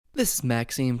This is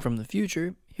Maxime from the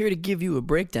future, here to give you a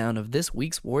breakdown of this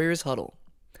week's Warriors Huddle.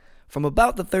 From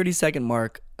about the 30-second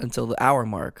mark until the hour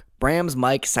mark, Bram's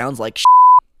mic sounds like shit.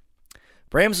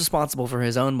 Bram's responsible for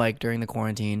his own mic during the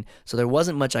quarantine, so there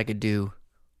wasn't much I could do.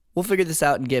 We'll figure this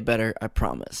out and get better, I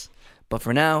promise. But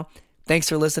for now, thanks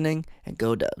for listening, and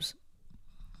go Dubs.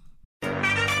 We're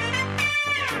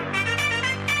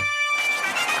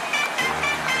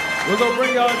going to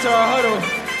bring y'all into our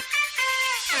huddle.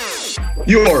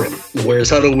 You're in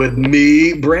Warriors Huddle with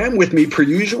me, Bram, with me per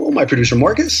usual, my producer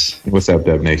Marcus. What's up,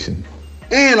 Dub Nation?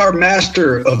 And our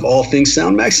master of all things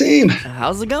sound, Maxime.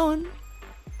 How's it going?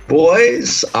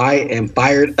 Boys, I am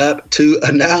fired up to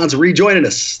announce rejoining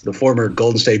us, the former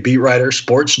Golden State beat writer,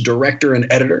 sports director, and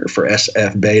editor for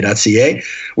sfbay.ca,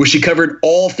 where she covered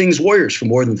all things Warriors for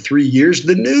more than 3 years,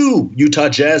 the new Utah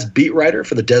Jazz beat writer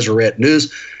for the Deseret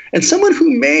News, and someone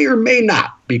who may or may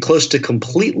not be close to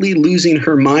completely losing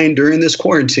her mind during this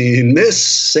quarantine, Miss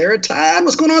Sarah Todd.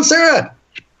 What's going on, Sarah?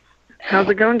 How's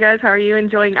it going, guys? How are you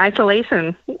enjoying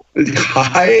isolation?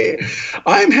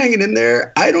 I'm hanging in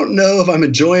there. I don't know if I'm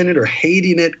enjoying it or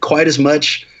hating it quite as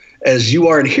much as you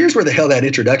are. And here's where the hell that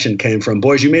introduction came from.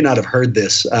 Boys, you may not have heard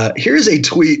this. Here's a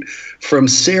tweet from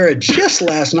Sarah just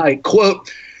last night. Quote,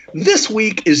 "This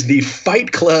week is the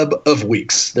Fight Club of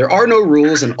weeks. There are no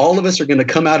rules, and all of us are going to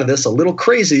come out of this a little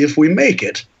crazy if we make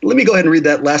it." Let me go ahead and read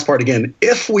that last part again.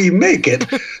 If we make it.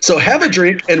 So have a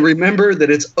drink and remember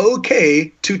that it's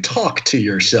okay to talk to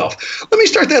yourself. Let me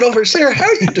start that over. Sarah, how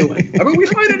are you doing? I mean, we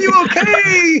finding you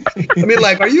okay? I mean,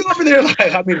 like, are you over there?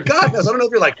 Like, I mean, God knows, I don't know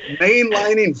if you're like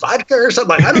mainlining vodka or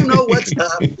something. Like, I don't know what's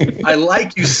up. I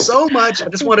like you so much. I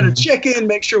just wanted to check in,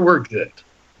 make sure we're good.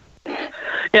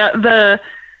 Yeah,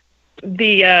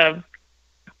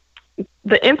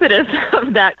 the impetus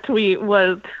of that tweet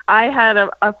was I had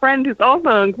a friend who's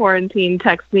also in quarantine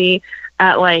text me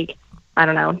at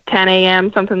 10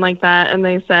 a.m., something like that. And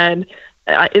they said,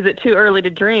 is it too early to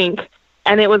drink?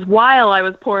 And it was while I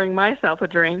was pouring myself a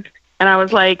drink. And I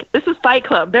was like, this is Fight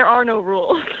Club. There are no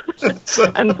rules.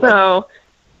 And so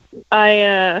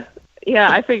I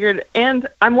figured, and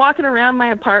I'm walking around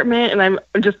my apartment and I'm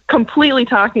just completely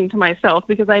talking to myself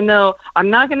because I know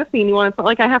I'm not going to see anyone. It's not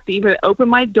like I have to even open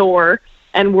my door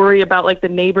and worry about the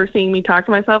neighbor seeing me talk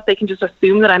to myself. They can just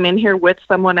assume that I'm in here with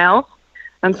someone else.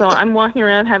 And so I'm walking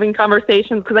around having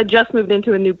conversations because I just moved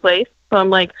into a new place. So I'm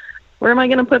like, where am I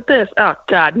going to put this? Oh,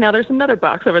 God, now there's another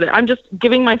box over there. I'm just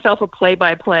giving myself a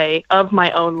play-by-play of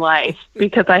my own life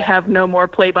because I have no more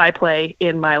play-by-play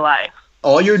in my life.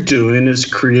 All you're doing is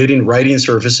creating writing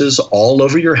surfaces all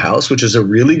over your house, which is a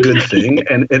really good thing.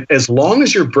 And as long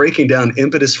as you're breaking down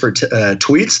impetus for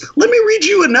tweets, let me read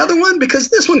you another one because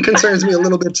this one concerns me a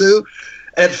little bit too.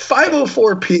 At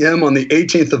 5:04 p.m. on the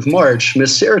 18th of March,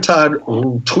 Miss Sarah Todd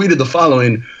tweeted the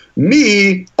following: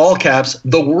 "Me, all caps,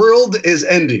 the world is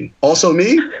ending. Also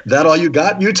me, that all you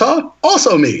got, Utah?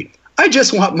 Also me. I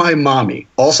just want my mommy.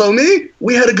 Also me,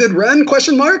 we had a good run,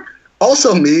 question mark.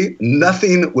 Also me,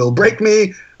 nothing will break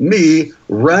me. Me,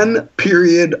 run,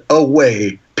 period,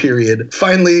 away, period.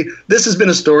 Finally, this has been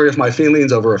a story of my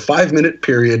feelings over a 5-minute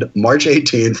period, March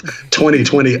 18th,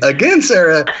 2020. Again,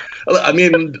 Sarah, I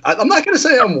mean, I'm not going to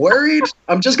say I'm worried.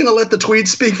 I'm just going to let the tweets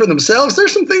speak for themselves.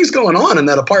 There's some things going on in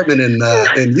that apartment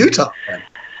in Utah.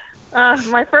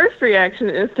 My first reaction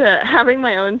is to having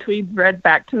my own tweets read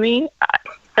back to me.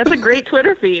 That's a great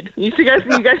Twitter feed. You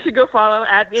guys should go follow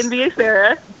at NBA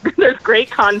Sarah. There's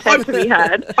great content to be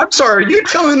had. I'm sorry, are you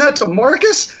telling that to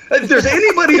Marcus? If there's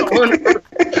anybody on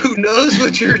earth who knows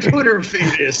what your Twitter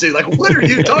feed is, dude, like, what are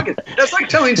you talking? That's like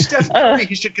telling Steph Curry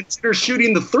he should consider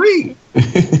shooting the three.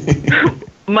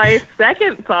 My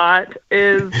second thought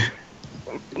is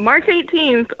March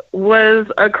 18th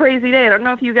was a crazy day. I don't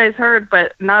know if you guys heard,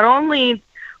 but not only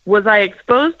was I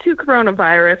exposed to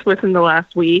coronavirus within the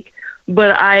last week,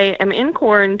 but I am in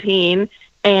quarantine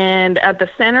and at the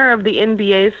center of the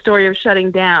NBA's story of shutting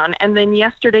down. And then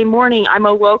yesterday morning, I'm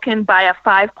awoken by a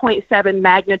 5.7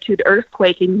 magnitude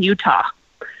earthquake in Utah.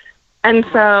 And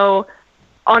so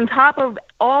on top of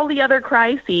all the other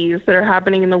crises that are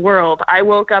happening in the world, I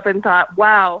woke up and thought,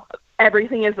 wow,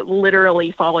 everything is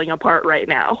literally falling apart right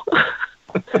now.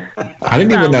 I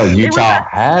didn't even know Utah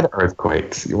had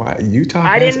earthquakes. Why Utah?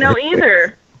 I didn't know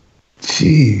either.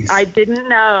 Jeez. I didn't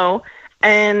know.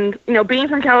 And, being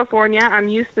from California, I'm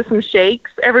used to some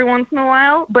shakes every once in a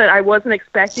while, but I wasn't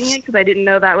expecting it because I didn't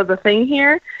know that was a thing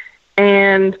here.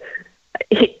 And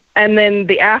then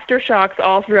the aftershocks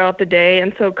all throughout the day.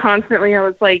 And so constantly I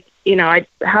was like, I'd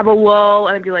have a lull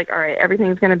and I'd be like, all right,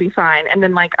 everything's going to be fine. And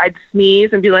then I'd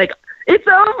sneeze and be like, it's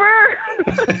over.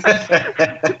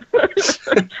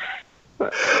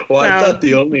 Well, I thought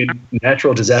the only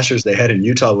natural disasters they had in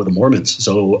Utah were the Mormons.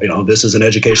 So, this is an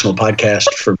educational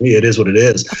podcast for me. It is what it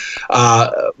is.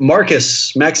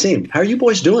 Marcus, Maxime, how are you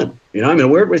boys doing?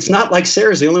 It's not like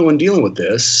Sarah's the only one dealing with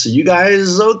this. You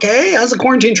guys okay? How's the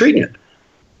quarantine treating you?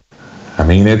 I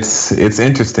mean, it's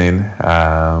interesting.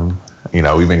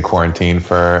 We've been quarantined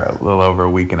for a little over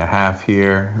a week and a half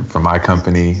here. From my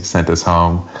company, sent us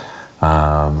home.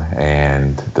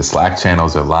 And the Slack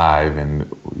channels are live. And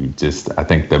I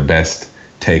think the best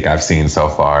take I've seen so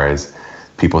far is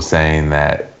people saying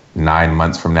that 9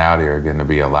 months from now, there are going to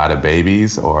be a lot of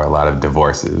babies or a lot of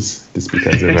divorces just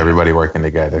because of everybody working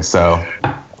together. So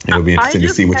it'll be interesting to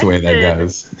see which way that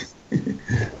goes.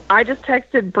 I just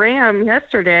texted Bram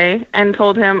yesterday and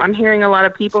told him I'm hearing a lot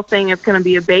of people saying it's going to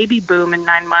be a baby boom in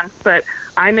 9 months, but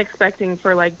I'm expecting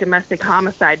for domestic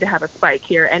homicide to have a spike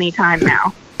here anytime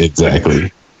now.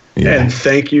 Exactly. Yeah. And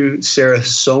thank you, Sarah,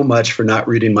 so much for not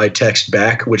reading my text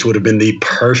back, which would have been the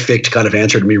perfect kind of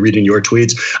answer to me reading your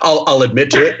tweets. I'll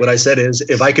admit to it. What I said is,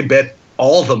 if I could bet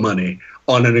all the money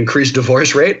on an increased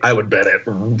divorce rate, I would bet it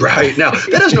right now.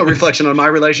 That has no reflection on my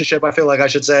relationship. I feel like I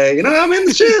should say,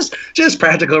 it's just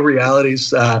practical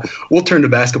realities. We'll turn to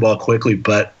basketball quickly.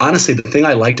 But honestly, the thing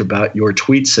I liked about your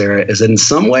tweet, Sarah, is that in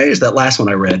some ways, that last one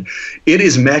I read, it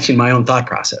is matching my own thought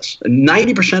process.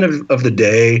 90% of the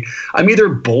day, I'm either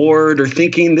bored or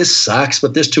thinking this sucks,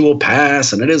 but this too will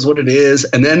pass, and it is what it is.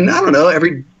 And then, I don't know,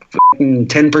 every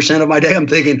 10% of my day, I'm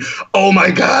thinking, oh my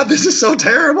God, this is so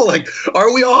terrible.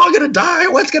 Are we all going to die?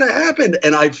 What's going to happen?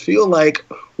 And I feel like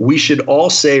we should all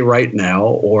say right now,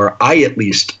 or I at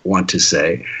least want to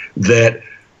say, that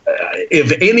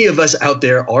if any of us out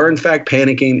there are in fact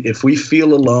panicking, if we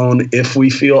feel alone, if we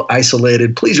feel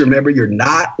isolated, please remember you're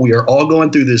not. We are all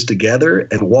going through this together.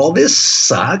 And while this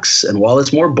sucks, and while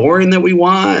it's more boring than we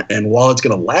want, and while it's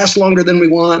going to last longer than we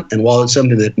want, and while it's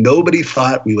something that nobody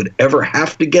thought we would ever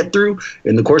have to get through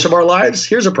in the course of our lives,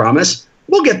 here's a promise.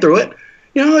 We'll get through it.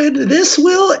 This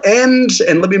will end.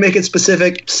 And let me make it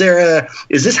specific. Sarah,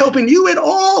 is this helping you at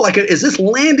all? Is this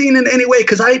landing in any way?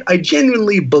 Because I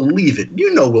genuinely believe it.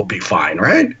 We'll be fine,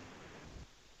 right?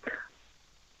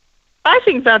 I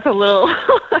think that's a little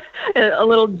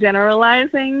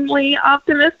generalizingly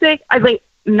optimistic. I think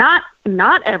not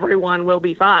everyone will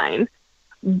be fine,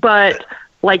 but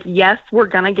yes, we're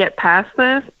going to get past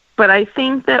this. But I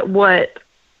think that what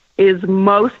is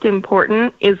most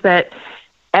important is that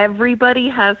everybody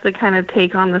has to kind of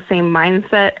take on the same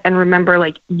mindset and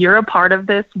remember, you're a part of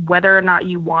this, whether or not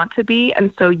you want to be.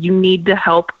 And so you need to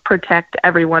help protect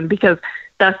everyone, because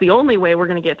that's the only way we're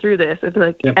going to get through this.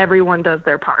 It's everyone does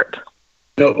their part.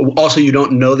 No, also, you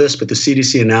don't know this, but the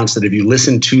CDC announced that if you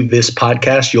listen to this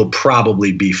podcast, you'll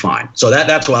probably be fine. So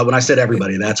that's why when I said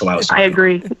everybody, that's why I was talking. I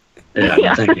agree.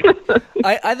 Yeah. Thank you.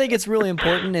 I think it's really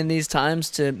important in these times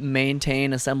to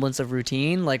maintain a semblance of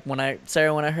routine.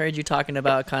 Sarah, when I heard you talking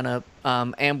about kind of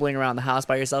ambling around the house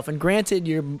by yourself, and granted,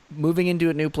 you're moving into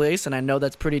a new place, and I know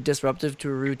that's pretty disruptive to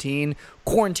a routine,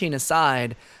 quarantine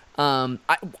aside.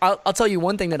 I'll tell you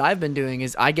one thing that I've been doing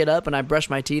is I get up and I brush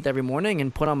my teeth every morning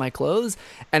and put on my clothes,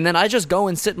 and then I just go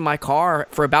and sit in my car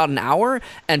for about an hour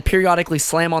and periodically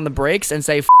slam on the brakes and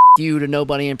say F you to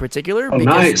nobody in particular,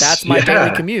 because that's my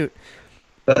daily commute.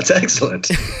 That's excellent.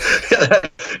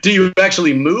 Do you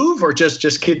actually move or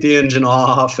just keep the engine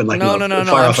off and No.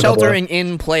 I'm sheltering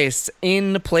in place.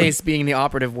 In place being the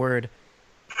operative word.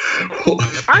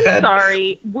 I'm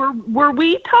sorry. Were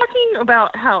we talking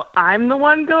about how I'm the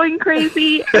one going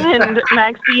crazy and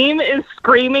Maxime is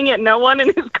screaming at no one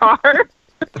in his car?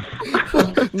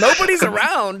 Nobody's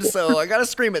around, so I gotta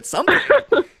scream at somebody.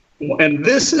 And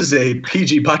this is a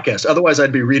PG podcast. Otherwise,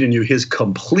 I'd be reading you his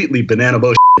completely banana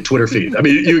bullshit Twitter feed. I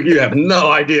mean, you have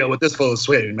no idea what this fool is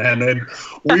saying, man. And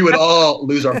we would all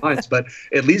lose our minds. But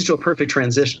it leads to a perfect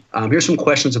transition. Here's some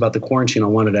questions about the quarantine I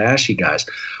wanted to ask you guys.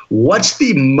 What's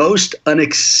the most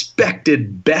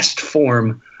unexpected best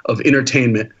form of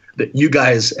entertainment that you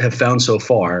guys have found so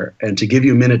far? And to give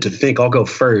you a minute to think, I'll go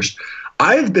first.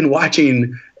 I've been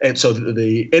watching, and so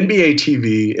the NBA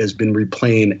TV has been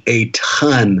replaying a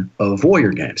ton of Warrior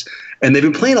games. And they've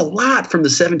been playing a lot from the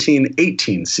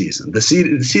 17-18 season, the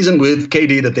season with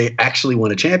KD that they actually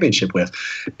won a championship with.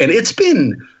 And it's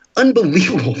been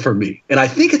unbelievable for me. And I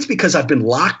think it's because I've been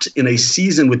locked in a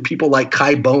season with people like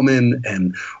Kai Bowman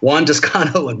and Juan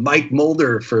Toscano and Mike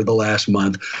Mulder for the last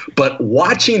month. But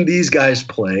watching these guys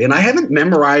play, and I haven't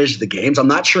memorized the games. I'm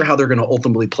not sure how they're going to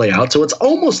ultimately play out. So it's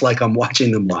almost like I'm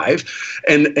watching them live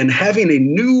and having a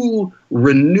new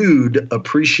renewed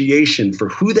appreciation for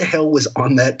who the hell was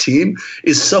on that team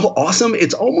is so awesome.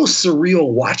 It's almost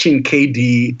surreal watching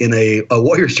KD in a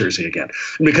Warriors jersey again,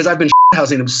 because I've been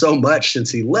housing him so much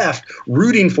since he left.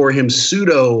 Rooting for him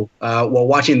while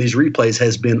watching these replays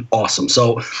has been awesome.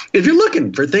 So if you're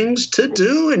looking for things to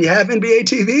do and you have NBA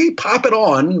TV, pop it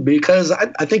on, because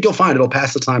I think you'll find it'll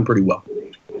pass the time pretty well.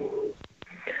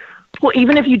 Well,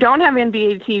 even if you don't have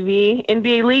NBA TV,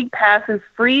 NBA League Pass is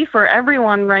free for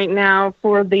everyone right now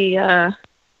for the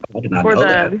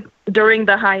during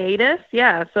the hiatus.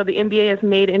 Yeah, so the NBA has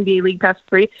made NBA League Pass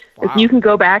free. Wow. So you can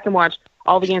go back and watch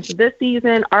all the games of this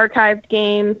season, archived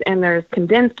games, and there's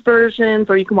condensed versions,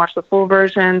 or you can watch the full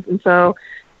versions. And so,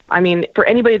 I mean, for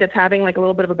anybody that's having like a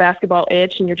little bit of a basketball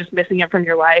itch and you're just missing it from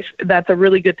your life, that's a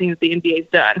really good thing that the NBA's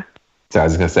done. So I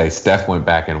was going to say, Steph went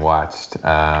back and watched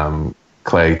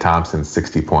Klay Thompson's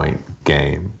 60-point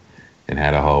game and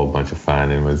had a whole bunch of fun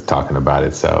and was talking about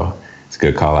it. So it's a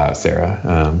good call out,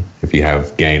 Sarah. If you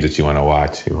have games that you want to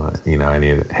watch, any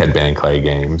Headband Klay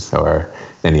games or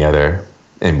any other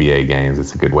NBA games,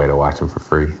 it's a good way to watch them for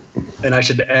free. And I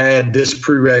should add this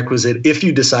prerequisite: if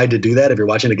you decide to do that, if you're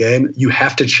watching a game, you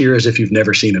have to cheer as if you've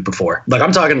never seen it before. Like,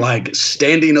 I'm talking like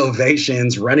standing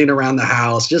ovations, running around the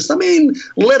house.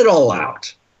 Let it all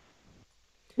out.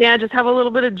 Yeah, just have a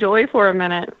little bit of joy for a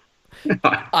minute.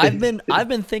 I've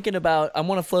been thinking about, I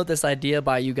want to float this idea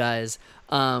by you guys.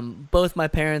 Both my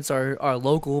parents are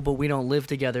local, but we don't live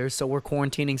together, so we're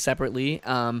quarantining separately.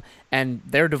 And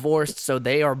they're divorced, so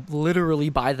they are literally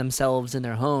by themselves in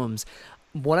their homes.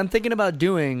 What I'm thinking about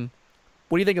doing,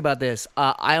 what do you think about this?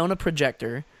 I own a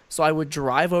projector, so I would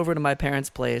drive over to my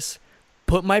parents' place,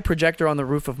 put my projector on the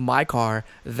roof of my car.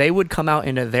 They would come out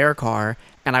into their car,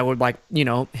 and I would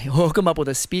hook them up with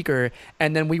a speaker,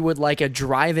 and then we would, like a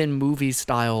drive-in movie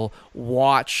style,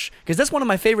 watch, because that's one of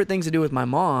my favorite things to do with my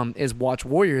mom is watch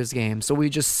Warriors games. So we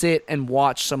just sit and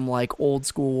watch some like old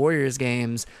school Warriors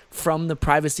games from the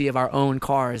privacy of our own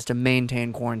cars to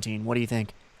maintain quarantine. What do you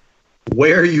think?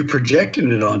 Where are you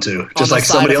projecting it onto? Just like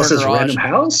somebody else's random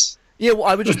house? Yeah, well,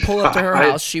 I would just pull up to her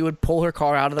house. She would pull her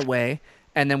car out of the way,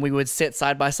 and then we would sit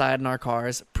side by side in our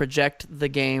cars, project the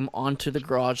game onto the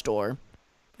garage door,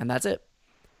 and that's it.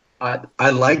 I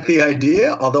like the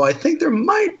idea, although I think there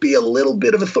might be a little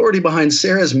bit of authority behind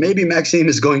Sarah's "maybe Maxime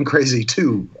is going crazy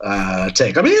too"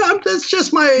 take. I mean, that's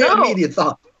just my immediate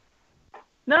thought.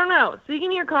 No. Sitting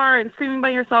in your car and streaming by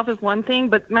yourself is one thing,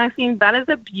 but Maxime, that is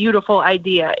a beautiful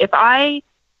idea. If I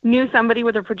knew somebody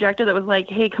with a projector that was like,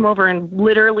 hey, come over and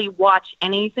literally watch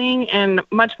anything, and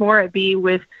much more it'd be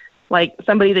with like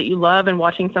somebody that you love and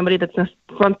watching somebody that's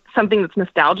something that's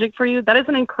nostalgic for you, that is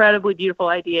an incredibly beautiful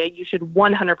idea. You should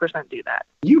 100% do that.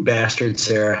 You bastard,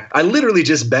 Sarah. I literally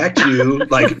just backed you,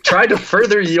 like tried to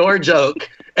further your joke,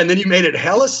 and then you made it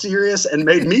hella serious and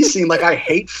made me seem like I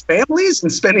hate families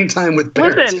and spending time with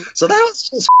parents. Listen, so that was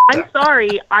just I'm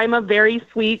sorry. I'm a very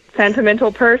sweet,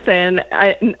 sentimental person.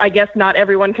 I guess not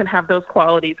everyone can have those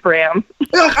qualities, Bram.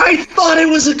 I thought it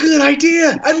was a good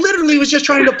idea. I literally was just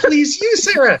trying to please you,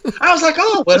 Sarah. I was like,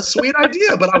 oh, what a sweet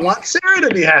idea, but I want Sarah to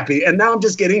be happy, and now I'm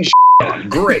just getting on.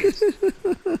 Great.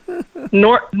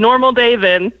 Normal day,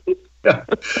 then.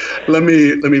 Let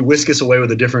me whisk us away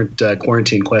with a different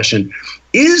quarantine question.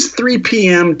 Is 3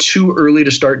 p.m. too early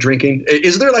to start drinking?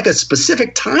 Is there like a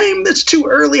specific time that's too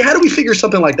early? How do we figure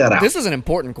something like that out? This is an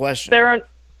important question.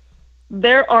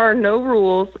 There are no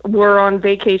rules. We're on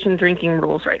vacation drinking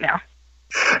rules right now.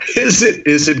 Is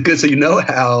it good? So you know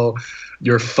how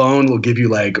your phone will give you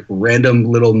like random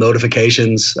little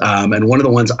notifications. And one of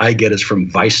the ones I get is from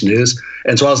Vice News.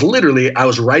 And so I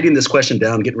was writing this question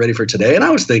down, getting ready for today. And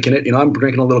I was thinking it, I'm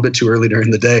drinking a little bit too early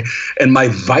during the day. And my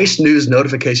Vice News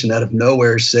notification out of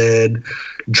nowhere said,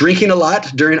 drinking a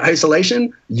lot during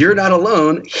isolation, you're not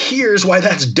alone. Here's why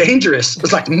that's dangerous.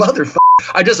 It's like, motherfucker.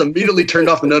 I just immediately turned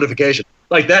off the notification.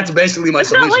 Like, that's basically my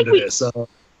solution to this. So.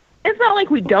 It's not like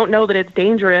we don't know that it's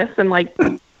dangerous and like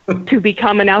to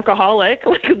become an alcoholic.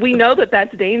 Like, we know that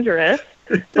that's dangerous.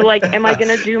 But like, am I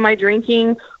going to do my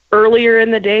drinking earlier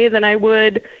in the day than I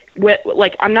would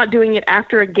like, I'm not doing it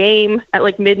after a game at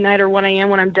like midnight or 1 a.m.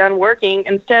 when I'm done working.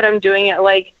 Instead, I'm doing it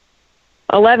like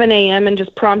 11 a.m. and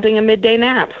just prompting a midday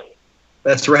nap.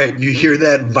 That's right. You hear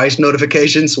that, Vice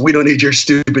notifications? We don't need your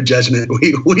stupid judgment.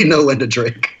 We know when to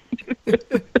drink.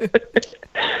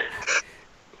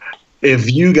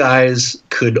 If you guys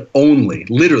could only,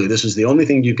 literally, this is the only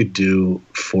thing you could do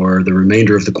for the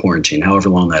remainder of the quarantine, however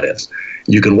long that is.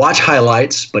 You can watch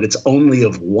highlights, but it's only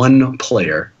of one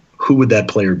player. Who would that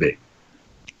player be?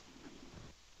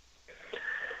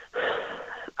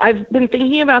 I've been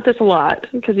thinking about this a lot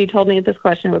because you told me this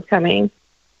question was coming.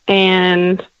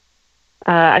 And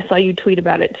I saw you tweet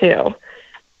about it too.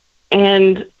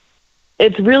 And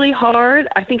it's really hard.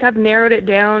 I think I've narrowed it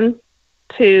down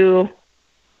to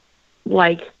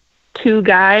like two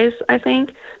guys, I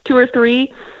think, two or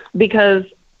three, because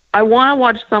I want to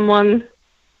watch someone.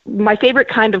 My favorite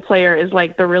kind of player is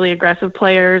like the really aggressive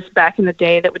players back in the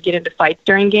day that would get into fights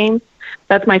during games.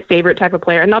 That's my favorite type of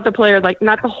player. And not the player, like,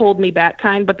 not the hold me back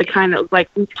kind, but the kind that was like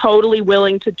totally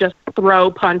willing to just throw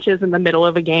punches in the middle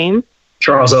of a game.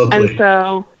 Charles Oakley. And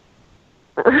so,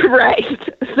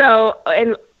 right. So,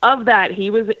 and of that, he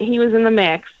was in the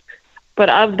mix. But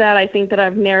of that, I think that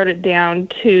I've narrowed it down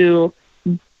to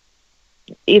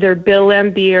either Bill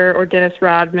Laimbeer or Dennis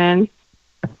Rodman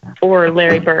or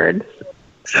Larry Bird.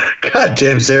 God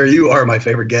damn, Sarah, you are my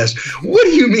favorite guest. What do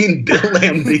you mean, Bill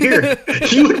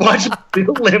Laimbeer? You would watch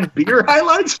Bill Laimbeer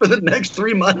highlights for the next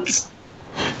 3 months?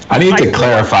 I need to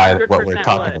clarify what 100% we're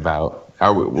talking would. about.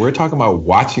 We're talking about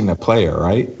watching the player,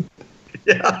 right?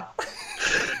 Yeah.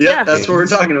 Yeah, Yeah. that's what we're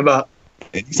talking about.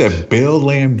 And you said Bill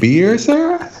Laimbeer,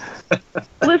 Sarah?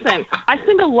 Listen, I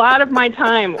spend a lot of my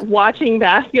time watching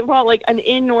basketball, like an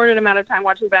inordinate amount of time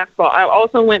watching basketball. I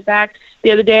also went back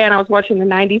the other day and I was watching the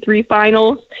 93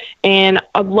 finals, and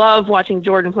I love watching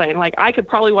Jordan play. And like, I could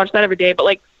probably watch that every day, but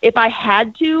like, if I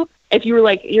had to, if you were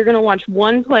like, you're going to watch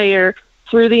one player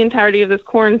through the entirety of this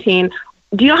quarantine,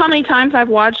 do you know how many times I've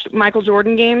watched Michael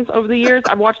Jordan games over the years?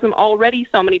 I've watched them already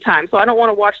so many times, so I don't want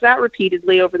to watch that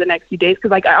repeatedly over the next few days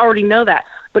because like, I already know that.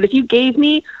 But if you gave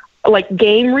me like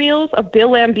game reels of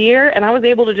Bill Laimbeer and I was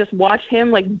able to just watch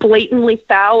him like blatantly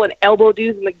foul and elbow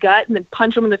dudes in the gut and then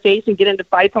punch them in the face and get into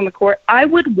fights on the court, I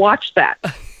would watch that.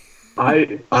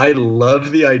 I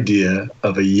love the idea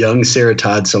of a young Sarah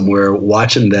Todd somewhere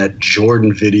watching that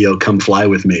Jordan video, Come Fly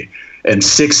With Me. And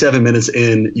 6-7 minutes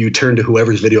in, you turn to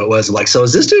whoever's video it was, like, so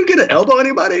is this dude going to elbow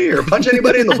anybody or punch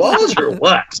anybody in the balls or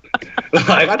what? Like,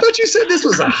 I thought you said this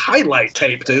was a highlight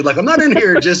tape, dude. Like, I'm not in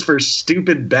here just for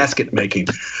stupid basket making.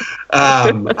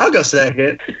 I'll go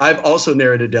second. I've also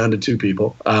narrowed it down to two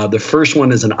people. The first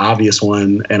one is an obvious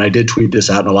one, and I did tweet this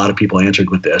out, and a lot of people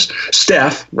answered with this.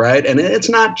 Steph, right? And it's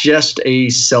not just a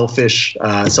selfish,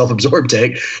 self-absorbed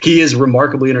take. He is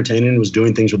remarkably entertaining and was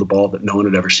doing things with the ball that no one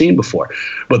had ever seen before.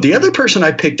 But the other person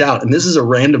I picked out, and this is a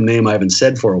random name I haven't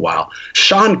said for a while,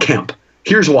 Shawn Kemp.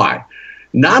 Here's why.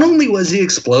 Not only was he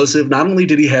explosive, not only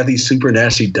did he have these super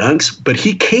nasty dunks, but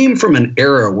he came from an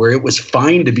era where it was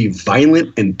fine to be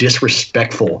violent and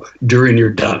disrespectful during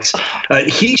your dunks.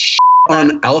 He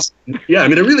on Alston. Yeah, I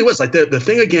mean, it really was like the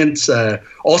thing against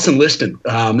Alston Liston.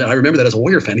 I remember that as a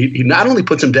Warrior fan. He not only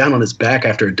puts him down on his back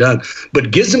after a dunk,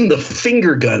 but gives him the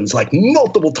finger guns like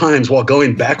multiple times while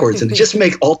going backwards and just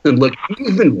make Alston look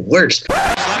even worse.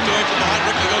 Slapped away from behind.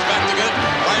 Ripley goes back to get it.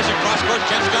 Fires across court.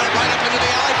 Kent's got it right up into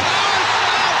the alley.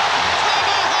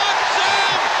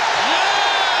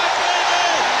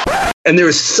 And there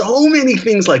are so many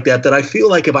things like that I feel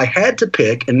like if I had to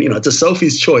pick, and it's a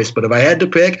Sophie's choice, but if I had to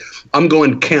pick, I'm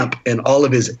going Kemp and all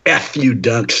of his FU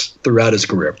dunks throughout his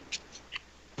career.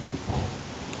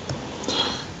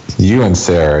 You and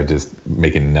Sarah are just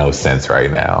making no sense right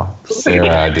now.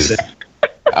 Sarah just,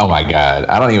 oh my God.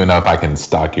 I don't even know if I can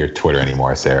stalk your Twitter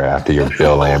anymore, Sarah, after your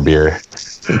Bill Laimbeer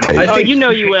take. Oh, you know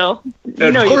you will.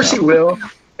 Of course he will.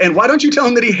 And why don't you tell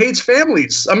him that he hates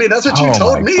families? I mean, that's what you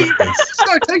told me.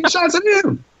 Start taking shots at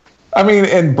him. I mean,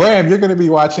 and Bram, you're going to be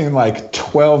watching like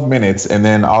 12 minutes, and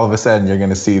then all of a sudden you're going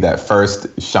to see that first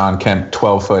Shawn Kemp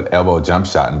 12-foot elbow jump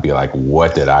shot and be like,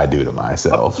 what did I do to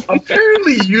myself?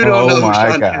 Apparently you don't know who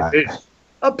Shawn God. Kemp is.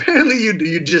 Apparently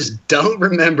you just don't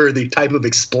remember the type of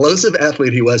explosive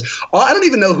athlete he was. I don't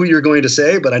even know who you're going to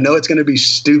say, but I know it's going to be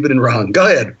stupid and wrong. Go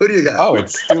ahead. Who do you got? Oh,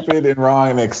 it's stupid and wrong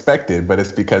and expected, but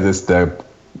it's because it's the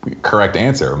correct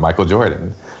answer, Michael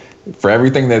Jordan. For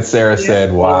everything that Sarah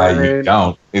said why you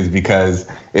don't is because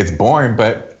it's boring,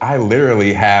 but I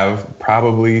literally have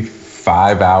probably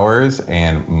 5 hours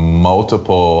and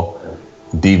multiple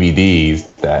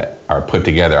DVDs that are put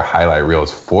together, highlight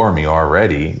reels for me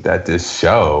already that just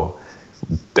show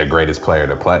the greatest player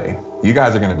to play. You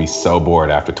guys are going to be so bored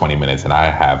after 20 minutes, and I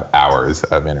have hours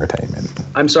of entertainment.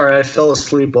 I'm sorry, I fell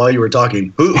asleep while you were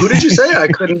talking. Who did you say? I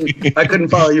couldn't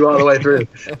follow you all the way through.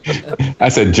 I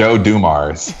said Joe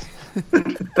Dumars.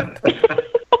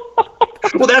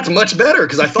 Well, that's much better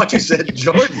because I thought you said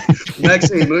Jordan.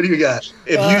 Maxime, who do you got?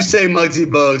 If you say Muggsy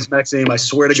Bogues, Maxime, I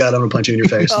swear to God, I'm going to punch you in your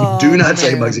face. Do not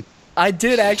say Muggsy. I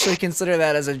did actually consider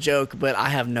that as a joke, but I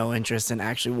have no interest in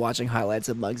actually watching highlights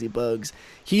of Muggsy Bogues.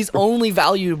 He's only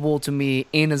valuable to me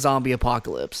in a zombie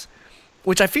apocalypse,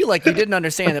 which I feel like you didn't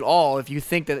understand at all if you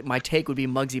think that my take would be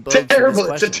Muggsy Bogues.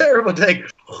 It's a terrible take.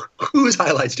 Whose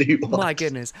highlights do you want? My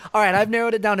goodness. All right, I've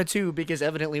narrowed it down to two because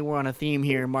evidently we're on a theme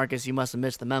here. Marcus, you must have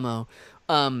missed the memo.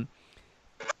 And,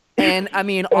 I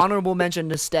mean, honorable mention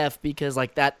to Steph because,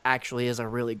 like, that actually is a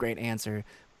really great answer.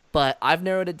 but I've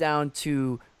narrowed it down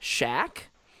to Shaq.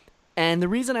 And the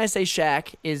reason I say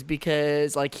Shaq is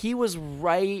because like he was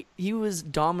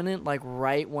dominant like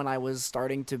right when I was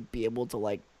starting to be able to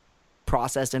like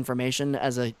process information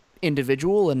as a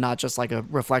individual and not just like a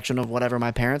reflection of whatever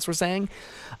my parents were saying.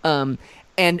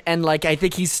 And like I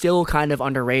think he's still kind of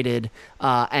underrated,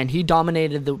 and he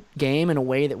dominated the game in a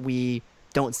way that we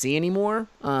don't see anymore.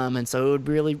 And so it would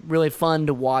be really, really fun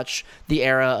to watch the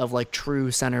era of like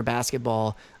true center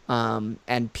basketball,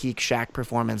 and peak Shaq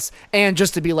performance, and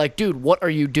just to be like, dude, what are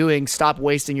you doing? Stop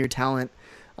wasting your talent.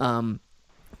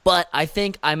 But I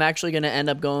think I'm actually going to end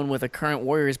up going with a current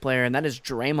Warriors player, and that is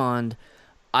Draymond.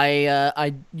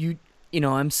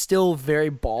 I'm still very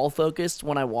ball focused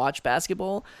when I watch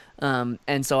basketball,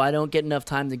 and so I don't get enough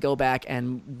time to go back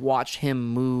and watch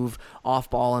him move off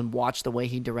ball and watch the way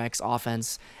he directs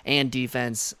offense and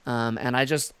defense. And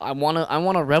I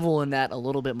want to revel in that a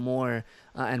little bit more,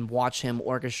 and watch him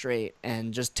orchestrate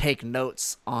and just take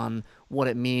notes on what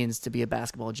it means to be a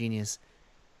basketball genius.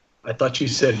 I thought you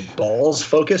said balls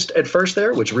focused at first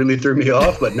there, which really threw me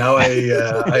off. But now I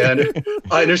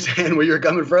understand where you're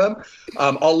coming from.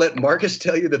 I'll let Marcus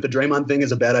tell you that the Draymond thing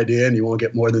is a bad idea, and you won't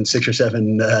get more than 6 or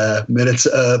 7 minutes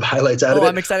of highlights out of it.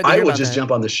 I'm excited to hear I will about just that.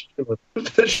 jump on the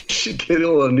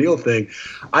Shaquille O'Neal thing.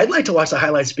 I'd like to watch the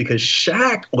highlights because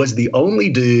Shaq was the only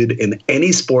dude in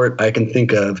any sport I can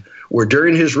think of where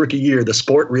during his rookie year the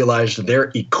sport realized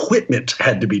their equipment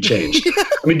had to be changed.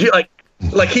 I mean,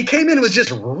 like he came in and was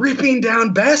just ripping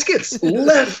down baskets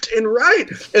left and right.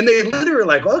 And they literally were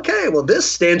like, okay, well, this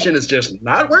stanchion is just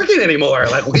not working anymore.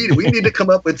 Like we need to come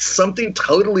up with something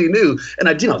totally new. And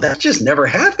that just never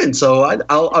happened. So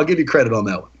I'll give you credit on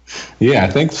that one. Yeah, I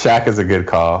think Shaq is a good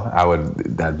call.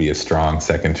 That'd be a strong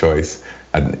second choice.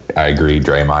 I agree,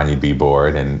 Draymond, you'd be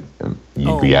bored and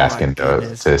you'd be asking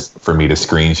for me to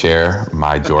screen share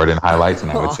my Jordan highlights,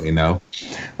 and I would say no.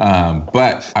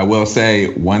 But I will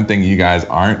say one thing you guys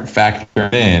aren't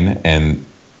factored in, and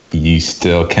you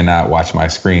still cannot watch my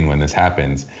screen when this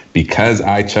happens, because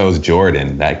I chose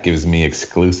Jordan. That gives me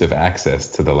exclusive access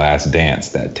to The Last Dance,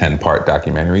 that 10-part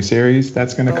documentary series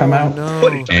that's going to come out.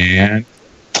 No. And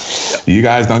you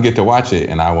guys don't get to watch it,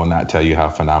 and I will not tell you how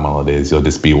phenomenal it is. You'll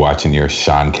just be watching your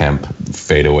Sean Kemp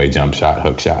fadeaway jump shot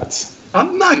hook shots.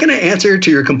 I'm not going to answer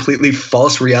to your completely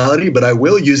false reality, but I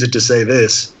will use it to say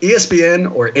this.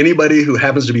 ESPN, or anybody who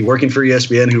happens to be working for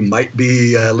ESPN who might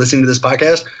be listening to this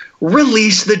podcast,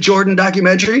 release the Jordan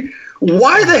documentary.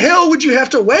 Why the hell would you have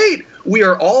to wait? We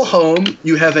are all home.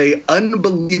 You have an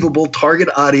unbelievable target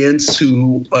audience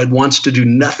who wants to do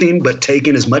nothing but take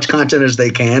in as much content as they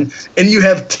can. And you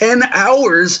have 10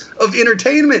 hours of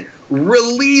entertainment.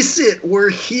 Release it.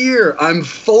 We're here. I'm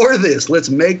for this.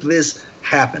 Let's make this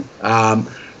happen.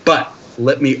 But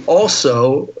let me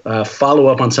also follow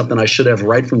up on something I should have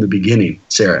right from the beginning,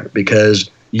 Sarah,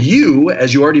 because you,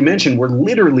 as you already mentioned, were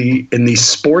literally in the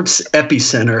sports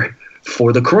epicenter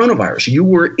for the coronavirus. You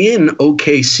were in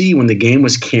OKC when the game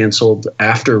was canceled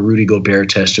after Rudy Gobert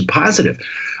tested positive.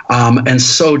 And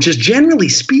so just generally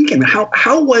speaking,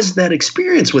 how was that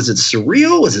experience? Was it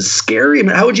surreal? Was it scary? I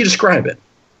mean, how would you describe it?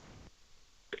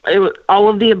 It was all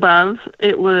of the above.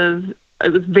 It was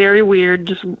very weird.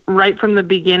 Just right from the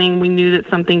beginning, we knew that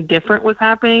something different was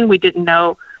happening. We didn't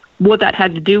know what that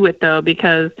had to do with, though,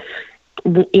 because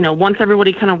once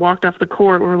everybody kind of walked off the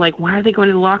court, we were like, why are they going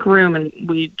to the locker room? And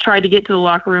we tried to get to the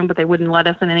locker room, but they wouldn't let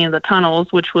us in any of the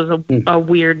tunnels, which was a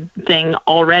weird thing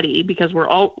already, because we're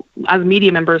all, as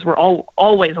media members, we're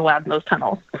always allowed in those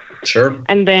tunnels. Sure.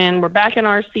 And then we're back in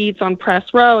our seats on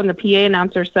press row, and the PA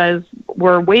announcer says,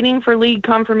 we're waiting for league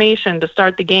confirmation to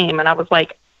start the game. And I was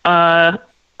like, I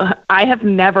have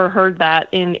never heard that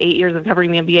in 8 years of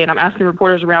covering the NBA, and I'm asking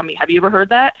reporters around me, have you ever heard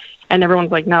that? And everyone's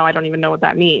like, no, I don't even know what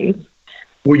that means.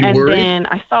 Were you worried? And then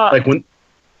I thought, like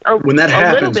when that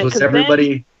happens, was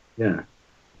everybody? Yeah.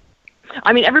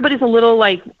 I mean, everybody's a little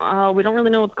like, we don't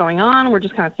really know what's going on. We're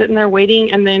just kind of sitting there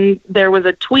waiting. And then there was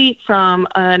a tweet from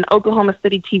an Oklahoma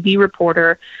City TV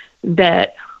reporter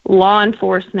that law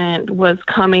enforcement was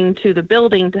coming to the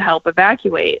building to help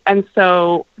evacuate. And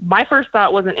so my first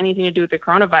thought wasn't anything to do with the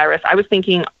coronavirus. I was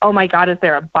thinking, oh my God, is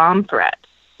there a bomb threat?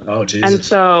 Oh, Jesus. And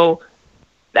so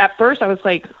at first I was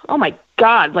like, oh my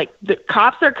God, like the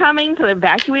cops are coming to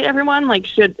evacuate everyone. Like,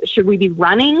 should we be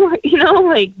running?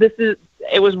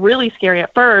 It was really scary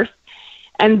at first.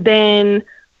 And then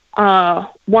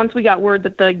once we got word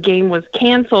that the game was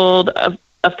canceled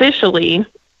officially,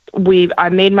 I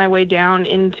made my way down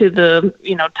into the,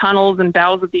 tunnels and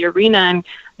bowels of the arena, and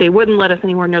they wouldn't let us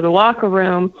anywhere near the locker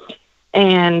room.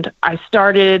 And I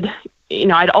started,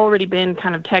 I'd already been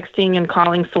kind of texting and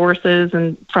calling sources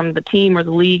and from the team or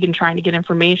the league and trying to get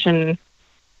information.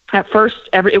 At first,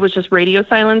 it was just radio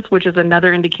silence, which is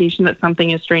another indication that something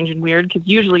is strange and weird, because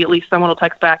usually at least someone will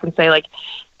text back and say, like,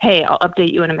 hey, I'll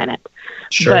update you in a minute.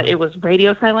 Sure. But it was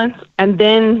radio silence. And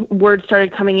then word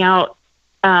started coming out.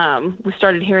 We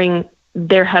started hearing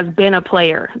there has been a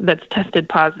player that's tested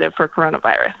positive for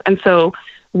coronavirus. And so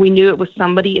we knew it was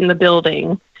somebody in the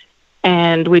building,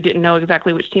 and we didn't know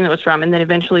exactly which team it was from. And then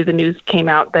eventually the news came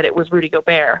out that it was Rudy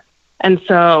Gobert. And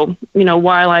so,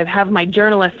 while I have my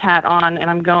journalist hat on and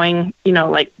I'm going,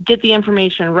 like, get the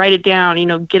information, write it down,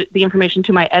 get the information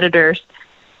to my editors,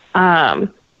 then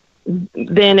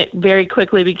it very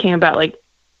quickly became about, like,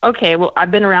 okay, well, I've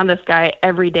been around this guy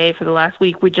every day for the last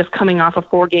week. We're just coming off a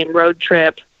 4-game road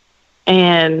trip,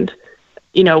 and,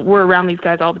 we're around these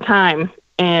guys all the time,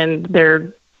 and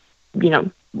they're,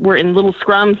 we're in little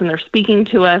scrums and they're speaking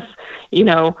to us,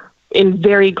 in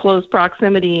very close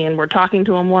proximity, and we're talking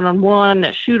to them one-on-one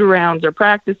at shoot-arounds or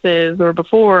practices or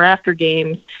before or after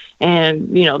games,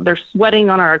 and they're sweating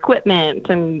on our equipment,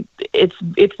 and it's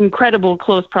incredible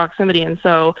close proximity. And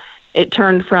so it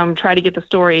turned from try to get the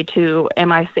story to,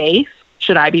 am I safe?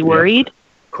 Should I be worried? Yep.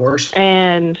 Of course.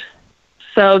 And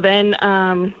so then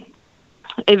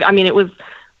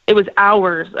it was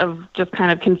hours of just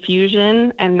kind of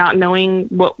confusion and not knowing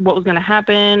what was going to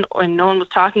happen, and no one was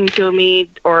talking to me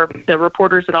or the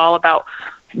reporters at all about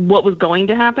what was going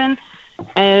to happen.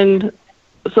 And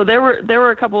so there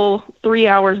were a couple 3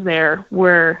 hours there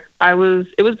where it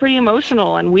was pretty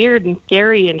emotional and weird and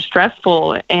scary and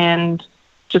stressful and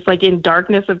just like in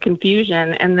darkness of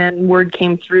confusion. And then word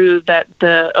came through that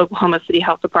the Oklahoma City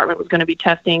Health Department was going to be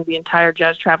testing the entire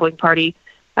Jazz traveling party,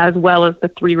 as well as the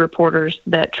 3 reporters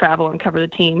that travel and cover the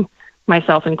team,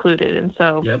 myself included. And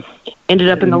so ended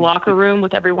up in the locker room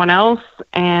with everyone else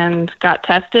and got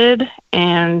tested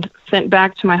and sent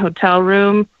back to my hotel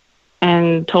room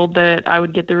and told that I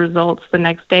would get the results the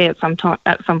next day at some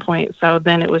point. So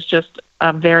then it was just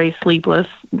a very sleepless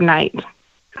night.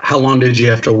 How long did you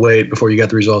have to wait before you got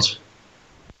the results?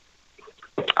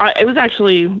 It was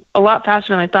actually a lot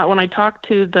faster than I thought. When I talked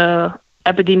to the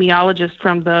epidemiologist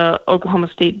from the Oklahoma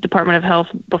State Department of Health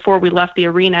before we left the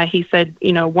arena, he said,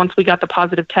 once we got the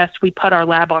positive test, we put our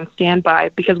lab on standby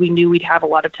because we knew we'd have a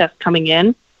lot of tests coming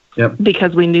in. Yep.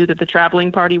 Because we knew that the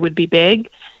traveling party would be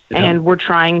big. Yep. And we're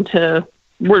trying to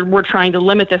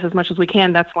limit this as much as we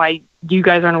can. That's why you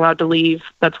guys aren't allowed to leave.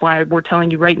 That's why we're telling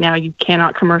you right now you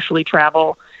cannot commercially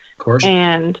travel. Of course.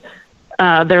 And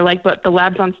they're like, but the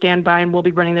lab's on standby and we'll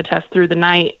be running the test through the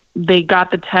night. They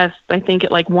got the test, I think,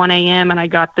 at like 1 a.m., and I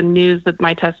got the news that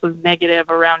my test was negative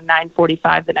around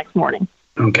 9:45 the next morning.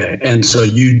 Okay. And so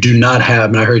you do not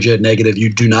have, and I heard you had negative, you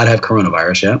do not have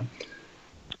coronavirus, yeah?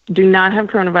 Do not have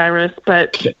coronavirus,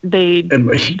 but they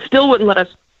still wouldn't let us.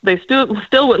 They still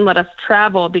wouldn't let us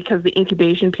travel because the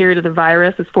incubation period of the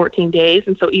virus is 14 days.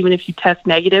 And so even if you test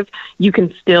negative, you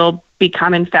can still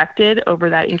become infected over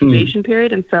that incubation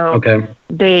period. And so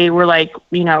they were like,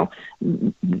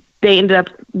 they ended up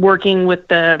working with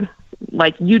the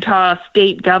Utah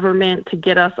state government to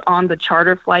get us on the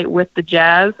charter flight with the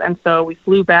Jazz. And so we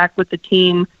flew back with the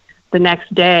team the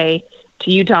next day to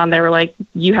Utah, and they were like,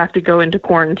 you have to go into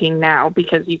quarantine now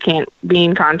because you can't be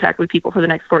in contact with people for the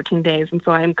next 14 days. And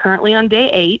so I am currently on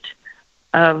day 8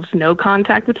 of no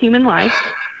contact with human life.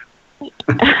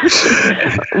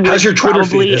 How's your Twitter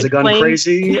feed? Has it gone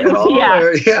crazy at all?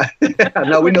 Yeah.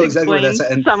 No, we know exactly what that's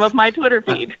at. And some of my Twitter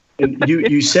feed. And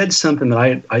you said something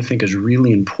that I think is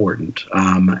really important,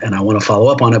 and I want to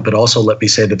follow up on it, but also let me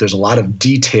say that there's a lot of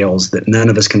details that none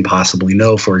of us can possibly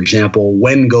know. For example,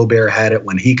 when Gobert had it,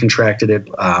 when he contracted it,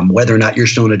 whether or not you're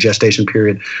still in a gestation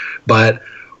period. But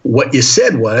what you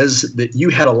said was that you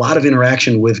had a lot of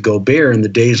interaction with Gobert in the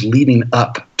days leading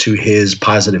up to his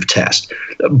positive test.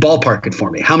 Ballpark it for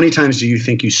me. How many times do you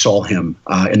think you saw him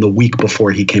in the week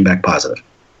before he came back positive?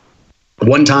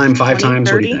 1 time, 5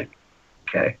 times? What do you think?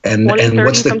 Okay. And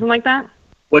what's something like that?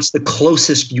 What's the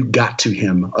closest you got to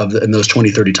him in those 20,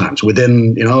 30 times?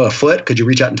 Within, a foot? Could you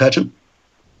reach out and touch him?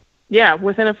 Yeah,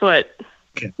 within a foot.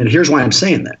 Okay. And here's why I'm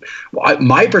saying that.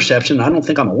 My perception, I don't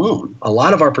think I'm alone. A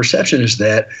lot of our perception is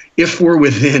that if we're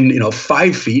within,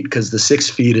 5 feet, because the 6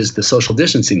 feet is the social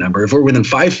distancing number, if we're within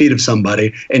 5 feet of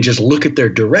somebody and just look at their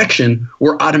direction,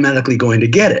 we're automatically going to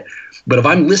get it. But if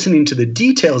I'm listening to the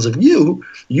details of you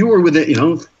were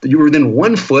within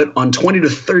 1 foot on 20 to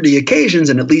 30 occasions,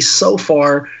 and at least so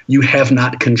far you have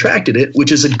not contracted it,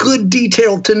 which is a good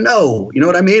detail to know. You know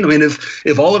what I mean? I mean,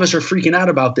 if all of us are freaking out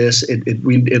about this,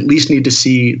 we at least need to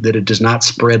see that it does not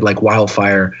spread like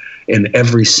wildfire in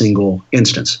every single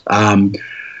instance.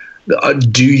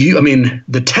 Do you? I mean,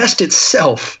 the test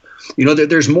itself.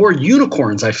 There's more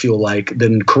unicorns, I feel like,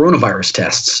 than coronavirus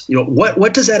tests.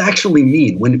 What does that actually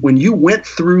mean? When you went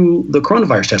through the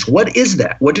coronavirus test, what is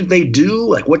that? What did they do?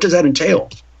 Like, what does that entail?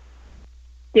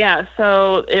 Yeah,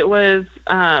 so it was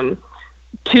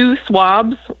 2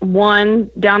 swabs,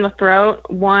 one down the throat,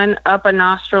 one up a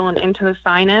nostril and into the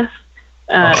sinus.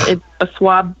 It's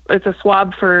a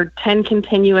swab for 10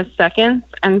 continuous seconds.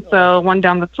 And so one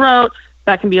down the throat,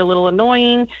 that can be a little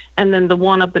annoying. And then the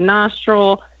one up the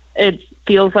nostril, it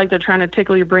feels like they're trying to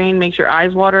tickle your brain, makes your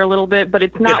eyes water a little bit, but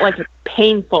it's not like it's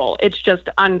painful. It's just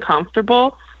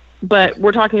uncomfortable. But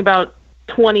we're talking about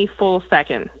 20 full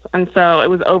seconds. And so it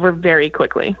was over very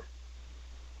quickly.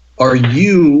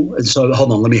 So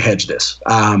hold on, let me hedge this.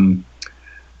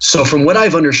 So from what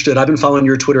I've understood, I've been following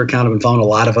your Twitter account. I've been following a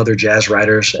lot of other Jazz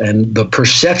writers, and the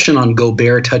perception on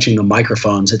Gobert touching the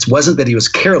microphones, it wasn't that he was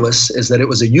careless, is that it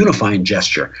was a unifying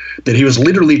gesture, that he was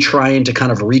literally trying to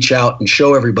kind of reach out and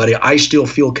show everybody, I still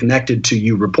feel connected to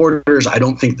you reporters. I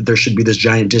don't think that there should be this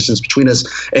giant distance between us.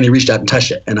 And he reached out and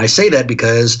touched it. And I say that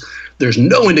because there's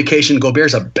no indication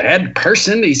Gobert's a bad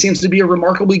person. He seems to be a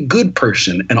remarkably good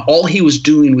person. And all he was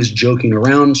doing was joking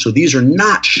around. So these are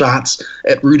not shots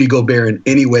at Rudy Gobert in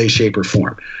any way, shape, or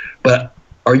form. But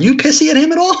are you pissy at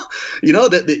him at all?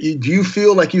 Do you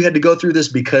feel like you had to go through this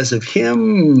because of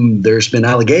him? There's been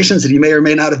allegations that he may or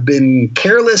may not have been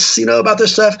careless, about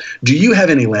this stuff. Do you have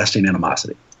any lasting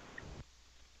animosity?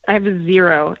 I have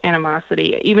zero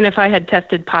animosity. Even if I had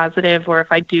tested positive, or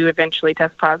if I do eventually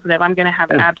test positive, I'm going to have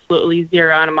absolutely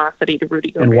zero animosity to Rudy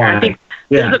Gobert. And why? I think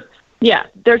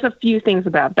there's a few things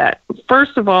about that.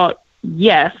 First of all,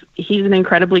 yes, he's an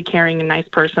incredibly caring and nice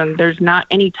person. There's not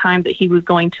any time that he was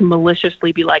going to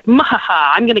maliciously be like,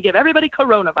 I'm going to give everybody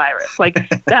coronavirus. Like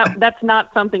that's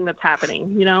not something that's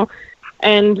happening,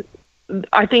 And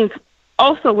I think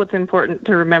also what's important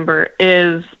to remember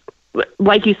is,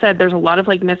 like you said, there's a lot of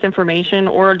misinformation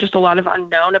or just a lot of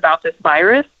unknown about this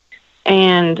virus.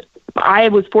 And I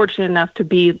was fortunate enough to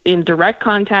be in direct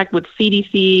contact with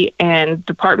CDC and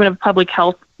Department of Public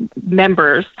Health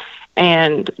members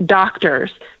and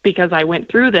doctors because I went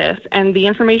through this. And the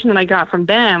information that I got from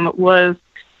them was,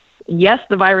 yes,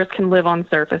 the virus can live on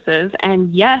surfaces.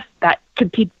 And yes, that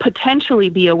could potentially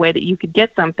be a way that you could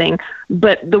get something.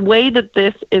 But the way that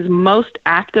this is most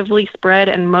actively spread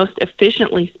and most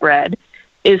efficiently spread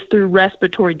is through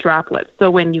respiratory droplets. So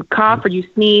when you cough or you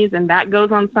sneeze and that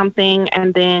goes on something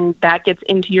and then that gets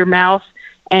into your mouth,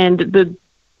 and the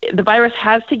virus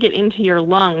has to get into your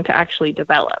lung to actually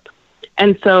develop.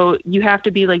 And so you have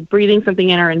to be breathing something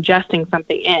in or ingesting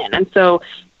something in. And so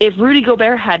if Rudy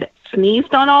Gobert had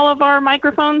sneezed on all of our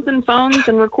microphones and phones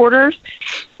and recorders,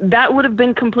 that would have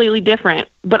been completely different.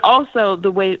 But also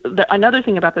another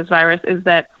thing about this virus is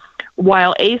that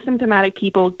while asymptomatic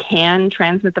people can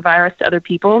transmit the virus to other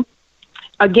people,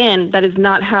 again, that is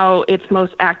not how it's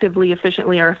most actively,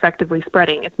 efficiently, or effectively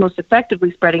spreading. It's most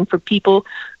effectively spreading for people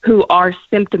who are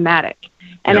symptomatic.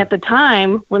 And at the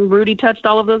time when Rudy touched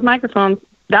all of those microphones,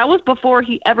 that was before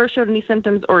he ever showed any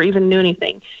symptoms or even knew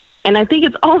anything. And I think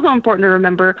it's also important to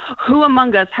remember, who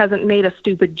among us hasn't made a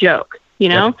stupid joke? He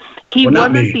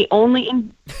wasn't the only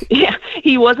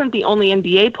he wasn't the only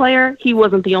NBA player. He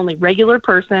wasn't the only regular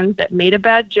person that made a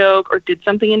bad joke or did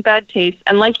something in bad taste.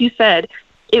 And like you said,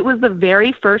 it was the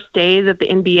very first day that the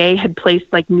NBA had placed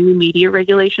new media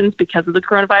regulations because of the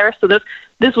coronavirus. So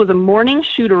this was a morning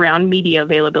shoot around media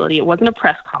availability. It wasn't a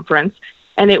press conference.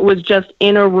 And it was just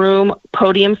in a room,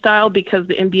 podium style, because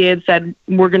the NBA had said,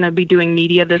 we're going to be doing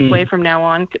media this way from now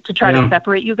on to try to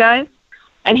separate you guys.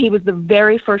 And he was the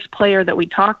very first player that we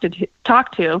talked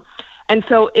to. And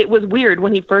so it was weird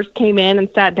when he first came in and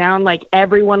sat down,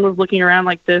 everyone was looking around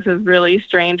this is really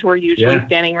strange. We're usually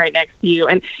standing right next to you.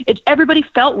 And everybody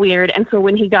felt weird. And so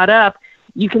when he got up,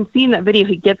 you can see in that video,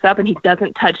 he gets up and he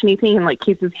doesn't touch anything and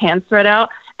keeps his hands spread out.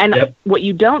 And what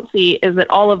you don't see is that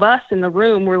all of us in the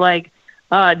room were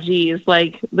geez,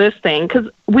 this thing. Because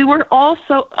we were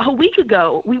also, a week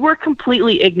ago, we were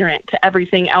completely ignorant to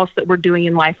everything else that we're doing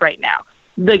in life right now.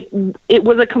 It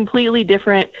was a completely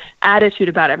different attitude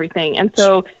about everything. And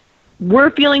so we're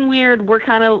feeling weird. We're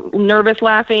kind of nervous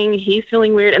laughing. He's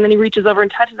feeling weird. And then he reaches over and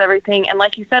touches everything. And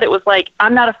like you said, it was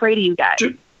I'm not afraid of you guys.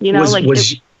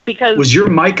 Because was your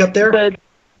mic up there?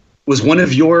 Was one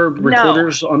of your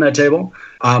recorders on that table?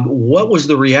 What was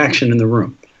the reaction in the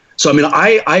room? So,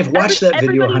 I've watched that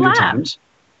video 100 times.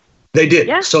 They did.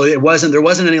 Yeah. So there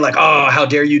wasn't any how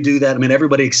dare you do that?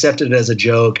 Everybody accepted it as a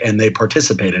joke and they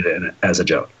participated in it as a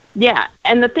joke. Yeah.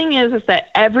 And the thing is that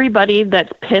everybody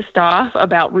that's pissed off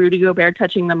about Rudy Gobert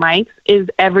touching the mics is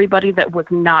everybody that was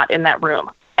not in that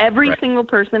room. Every single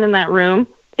person in that room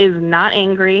is not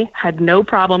angry, had no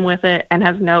problem with it, and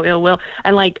has no ill will.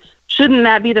 And, like, shouldn't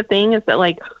that be the thing, is that,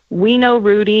 like, we know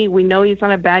Rudy, we know he's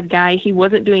not a bad guy, he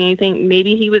wasn't doing anything,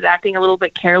 maybe he was acting a little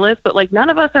bit careless, but, like, none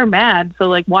of us are mad, so,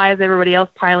 like, why is everybody else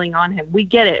piling on him? We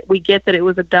get it. We get that it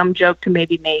was a dumb joke to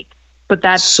maybe make, but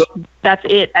that's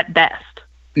it at best.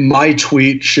 My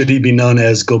tweet, should he be known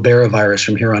as Gobert virus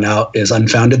from here on out, is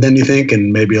unfounded then, you think,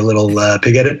 and maybe a little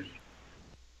pig-headed?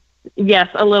 Yes,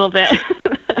 a little bit.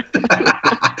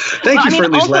 Thank you for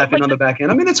at least laughing on the back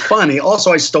end. I mean, it's funny.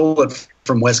 Also, I stole it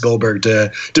from Wes Goldberg,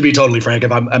 to be totally frank.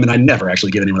 I never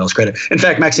actually give anyone else credit. In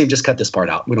fact, Maxime just cut this part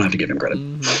out. We don't have to give him credit.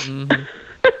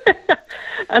 Mm-hmm.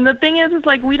 And the thing is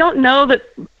like, we don't know that.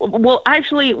 Well,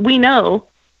 actually, we know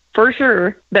for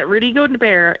sure that Rudy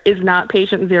Gobert is not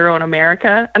patient zero in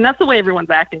America, and that's the way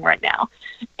everyone's acting right now.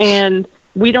 And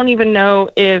we don't even know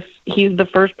if he's the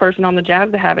first person on the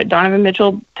Jazz to have it. Donovan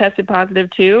Mitchell tested positive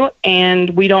too, and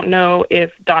we don't know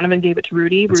if Donovan gave it to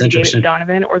Rudy, Rudy gave it to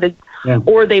Donovan, or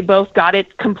they both got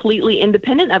it completely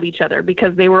independent of each other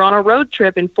because they were on a road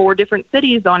trip in 4 different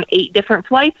cities on 8 different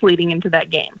flights leading into that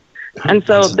game. And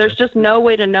so there's just no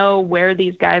way to know where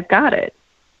these guys got it.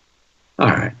 All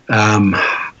right.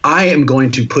 I am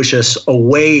going to push us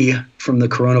away from the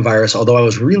coronavirus, although I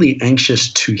was really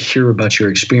anxious to hear about your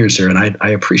experience there, and I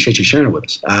appreciate you sharing it with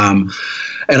us.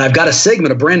 And I've got a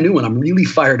segment, a brand new one I'm really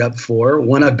fired up for,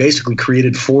 one I've basically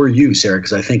created for you, Sarah,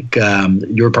 because I think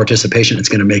your participation is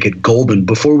going to make it golden.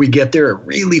 Before we get there, a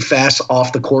really fast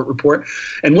off-the-court report.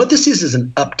 And what this is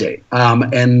an update.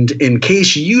 And in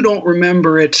case you don't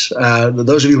remember it,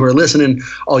 those of you who are listening,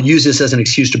 I'll use this as an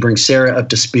excuse to bring Sarah up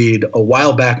to speed. A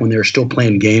while back when they were still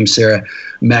playing games, Sarah,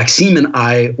 Maxime and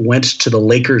I went to the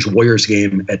Lakers-Warriors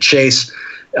game at Chase.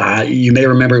 You may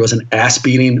remember it was an ass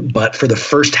beating, but for the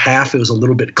first half, it was a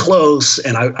little bit close,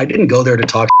 and I didn't go there to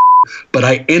talk, but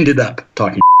I ended up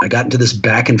talking. I got into this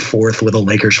back and forth with a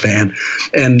Lakers fan,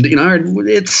 and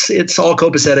it's all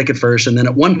copacetic at first, and then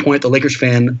at one point, the Lakers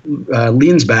fan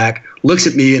leans back, looks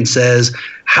at me, and says,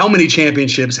 "How many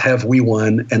championships have we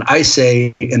won?" And I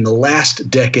say, "In the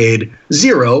last decade,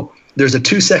 0." There's a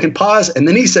 2-second pause, and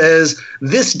then he says,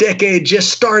 "This decade just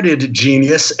started,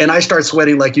 genius." And I start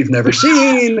sweating like you've never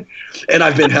seen, and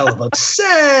I've been hell of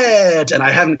upset, and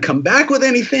I haven't come back with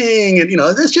anything. And,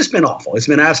 it's just been awful. It's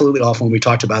been absolutely awful, and we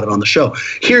talked about it on the show.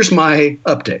 Here's my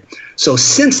update. So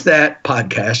since that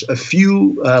podcast, a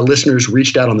few listeners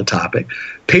reached out on the topic.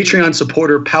 Patreon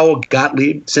supporter Powell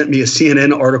Gottlieb sent me a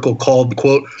CNN article called,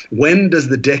 quote, "When Does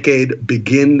the Decade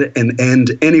Begin and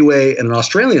End Anyway?" And an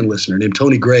Australian listener named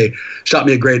Tony Gray shot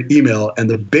me a great email. And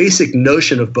the basic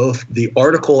notion of both the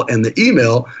article and the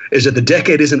email is that the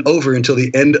decade isn't over until the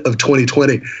end of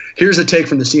 2020. Here's a take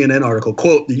from the CNN article.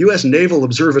 Quote, "The U.S. Naval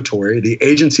Observatory, the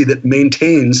agency that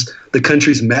maintains the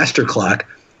country's master clock,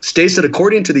 states that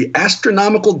according to the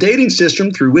astronomical dating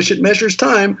system through which it measures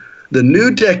time, the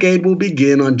new decade will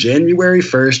begin on January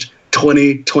 1st,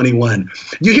 2021.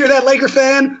 You hear that, Laker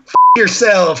fan? F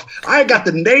yourself. I got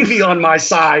the Navy on my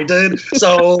side, dude.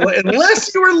 So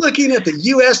unless you were looking at the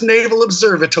U.S. Naval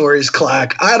Observatory's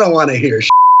clock, I don't want to hear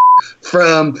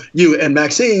from you. And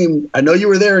Maxime, I know you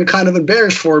were there and kind of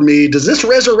embarrassed for me. Does this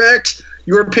resurrect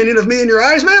your opinion of me in your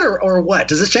eyes, man, or what?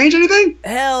 Does this change anything?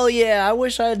 Hell yeah. I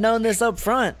wish I had known this up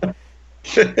front.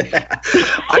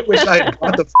 I wish I had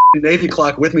brought the Navy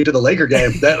clock with me to the Laker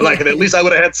game. That, at least I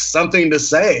would have had something to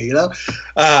say,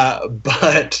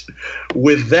 But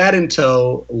with that in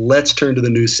tow, let's turn to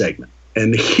the news segment.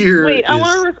 And here I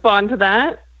want to respond to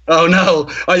that. Oh no,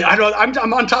 I don't.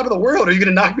 I'm on top of the world. Are you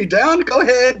going to knock me down? Go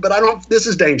ahead, but I don't. This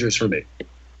is dangerous for me.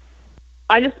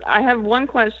 I have one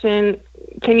question.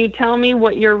 Can you tell me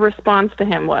what your response to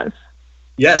him was?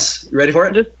 Yes. You ready for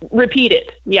it? Just repeat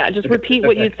it. Yeah, just repeat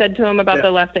what you said to him about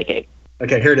the last decade.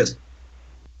 Okay, here it is.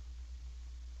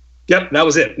 Yep, that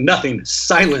was it. Nothing.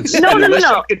 Silence. No.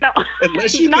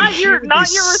 Unless you not your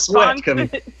response.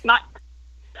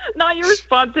 Not your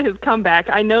response to his comeback.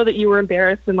 I know that you were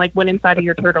embarrassed and went inside of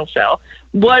your turtle shell.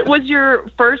 What was your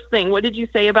first thing? What did you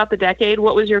say about the decade?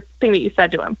 What was your thing that you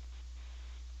said to him?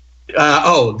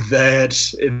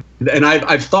 And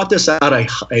I've thought this out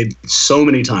so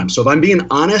many times. So if I'm being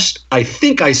honest, I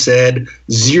think I said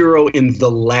 0 in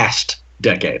the last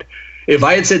decade. If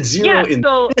I had said 0 in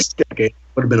this decade, it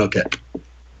would have been okay.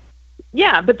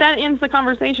 Yeah, but that ends the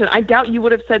conversation. I doubt you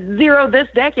would have said 0 this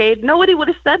decade. Nobody would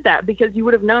have said that because you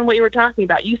would have known what you were talking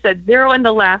about. You said 0 in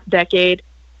the last decade,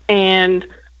 and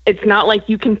it's not like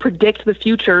you can predict the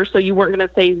future, so you weren't going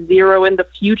to say 0 in the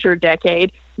future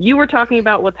decade. You were talking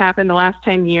about what's happened the last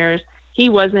 10 years. He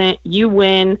wasn't. You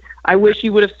win. I wish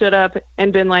you would have stood up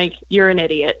and been like, "You're an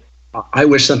idiot." I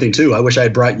wish something too. I wish I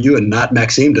had brought you and not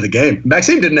Maxime to the game.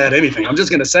 Maxime didn't add anything. I'm just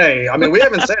going to say, I mean, we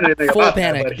haven't said anything Full about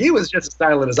panic. that, but he was just as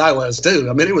silent as I was too.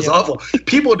 I mean, it was awful.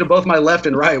 People to both my left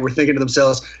and right were thinking to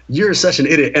themselves, you're such an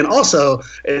idiot. And also,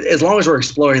 as long as we're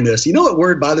exploring this, you know what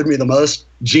word bothered me the most?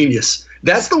 Genius.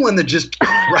 That's the one that just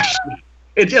crushed me.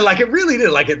 It really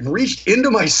did. Like, it reached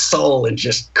into my soul and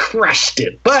just crushed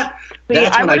it. But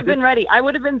I would have been ready. I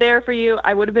would have been there for you.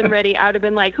 I would have been ready. I would have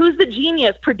been like, who's the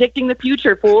genius predicting the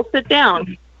future, fool? Sit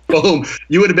down. Boom.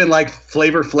 You would have been like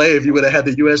Flavor Flav. You would have had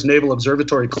the U.S. Naval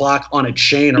Observatory clock on a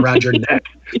chain around your neck.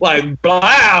 Like,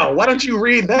 wow, why don't you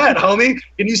read that, homie?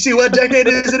 Can you see what decade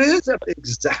it is? That's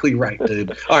exactly right,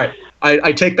 dude. All right.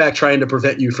 I take back trying to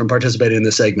prevent you from participating in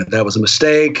this segment. That was a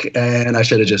mistake, and I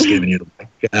should have just given you the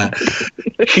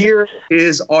mic. Here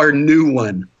is our new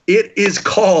one. It is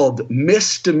called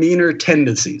Misdemeanor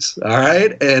Tendencies, all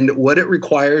right? And what it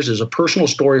requires is a personal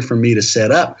story for me to set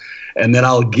up, and then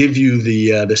I'll give you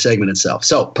the segment itself.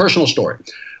 So, personal story.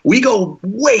 We go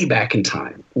way back in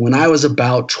time. When I was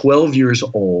about 12 years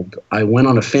old, I went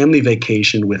on a family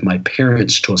vacation with my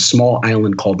parents to a small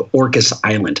island called Orcas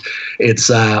Island. It's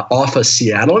off of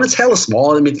Seattle, and it's hella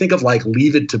small. I mean, think of like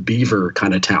Leave It to Beaver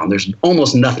kind of town. There's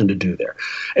almost nothing to do there.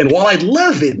 And while I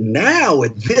love it now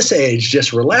at this age,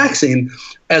 just relaxing,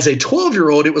 as a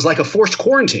 12-year-old, it was like a forced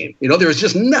quarantine. You know, there was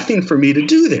just nothing for me to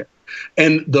do there.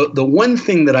 And the one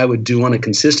thing that I would do on a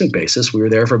consistent basis, we were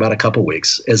there for about a couple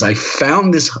weeks, is I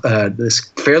found this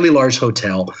fairly large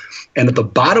hotel. And at the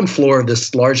bottom floor of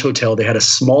this large hotel, they had a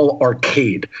small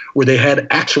arcade where they had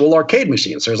actual arcade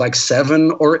machines. There's like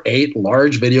 7 or 8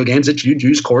 large video games that you'd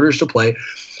use quarters to play.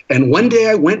 And one day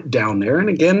I went down there, and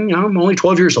again, you know, I'm only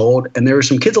 12 years old, and there were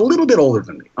some kids a little bit older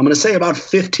than me. I'm going to say about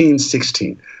 15,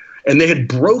 16. And they had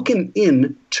broken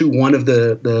into one of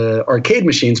the arcade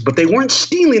machines, but they weren't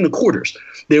stealing the quarters.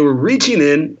 They were reaching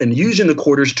in and using the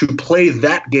quarters to play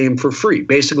that game for free.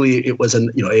 Basically, it was a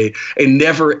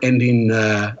never-ending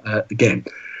game.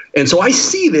 And so I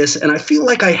see this, and I feel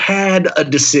like I had a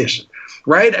decision,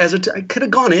 right? I could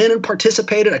have gone in and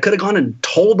participated. I could have gone and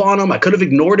told on them. I could have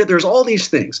ignored it. There's all these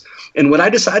things. And what I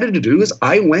decided to do is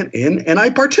I went in and I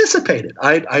participated.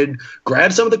 I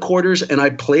grabbed some of the quarters and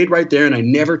I played right there, and I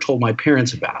never told my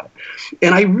parents about it.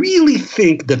 And I really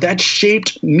think that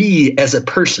shaped me as a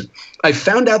person. I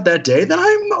found out that day that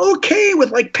I'm okay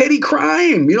with like petty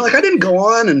crime. You know, like I didn't go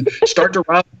on and start to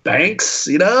rob banks,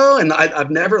 you know, and I've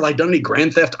never like done any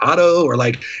Grand Theft Auto or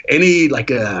like any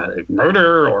like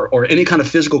murder or any kind of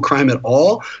physical crime at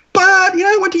all. But, you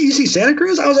know, I went to UC Santa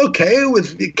Cruz. I was okay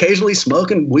with occasionally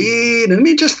smoking weed. And I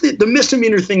mean, just the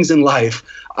misdemeanor things in life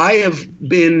I have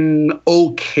been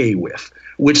okay with,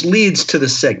 which leads to the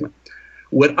segment.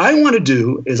 What I want to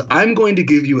do is I'm going to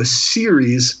give you a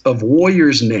series of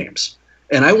Warriors names,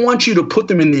 and I want you to put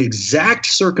them in the exact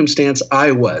circumstance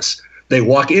I was. They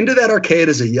walk into that arcade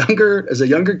as a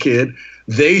younger kid.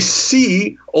 They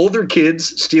see older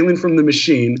kids stealing from the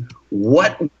machine.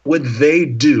 What would they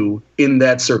do in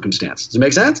that circumstance? Does it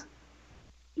make sense?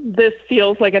 This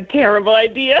feels like a terrible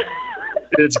idea.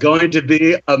 It's going to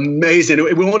be amazing.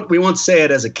 We won't say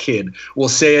it as a kid. We'll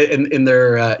say it in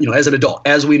their, as an adult,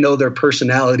 as we know their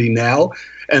personality now.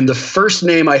 And the first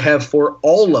name I have for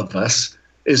all of us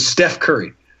is Steph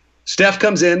Curry. Steph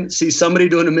comes in, sees somebody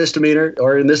doing a misdemeanor,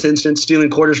 or in this instance, stealing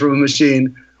quarters from a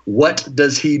machine. What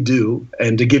does he do?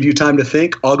 And to give you time to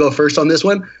think, I'll go first on this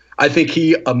one. I think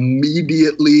he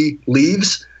immediately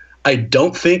leaves. I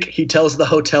don't think he tells the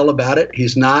hotel about it.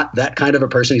 He's not that kind of a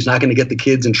person. He's not going to get the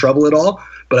kids in trouble at all.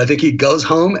 But I think he goes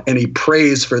home and he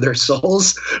prays for their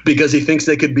souls because he thinks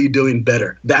they could be doing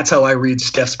better. That's how I read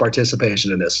Steph's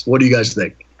participation in this. What do you guys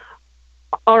think?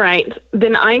 All right.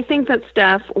 Then I think that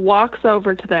Steph walks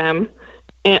over to them.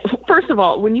 And first of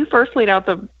all, when you first laid out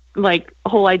the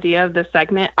whole idea of this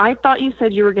segment, I thought you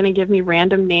said you were going to give me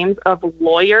random names of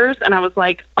lawyers. And I was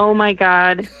like, oh my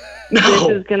God, this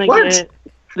is going to get...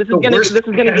 This is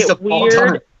gonna get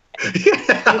weird. This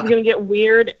is gonna get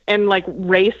weird and like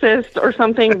racist or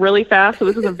something really fast. So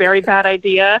this is a very bad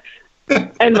idea.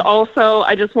 And also,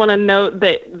 I just want to note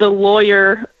that the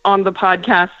lawyer on the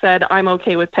podcast said I'm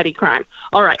okay with petty crime.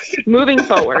 All right, moving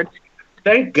forward.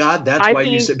 Thank God that's why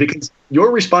you said, because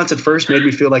your response at first made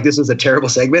me feel like this was a terrible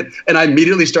segment, and I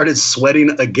immediately started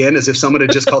sweating again as if someone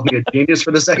had just called me a genius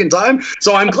for the second time.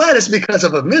 So I'm glad it's because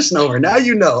of a misnomer. Now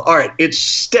you know. All right, it's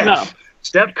Steph. No.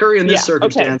 Steph Curry in this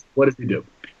circumstance, okay. What does he do?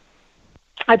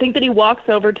 I think that he walks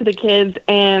over to the kids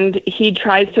and he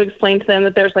tries to explain to them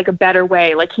that there's like a better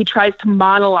way. Like he tries to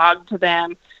monologue to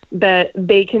them that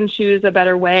they can choose a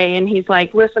better way. And he's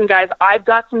like, listen, guys, I've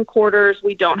got some quarters.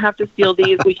 We don't have to steal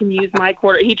these. We can use my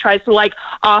quarter. He tries to like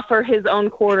offer his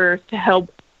own quarters to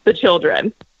help the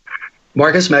children.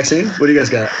 Marcus, Maxine, what do you guys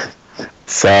got?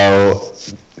 So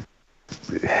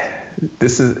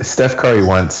this is Steph Curry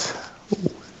once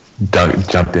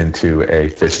jumped into a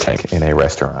fish tank in a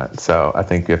restaurant. So I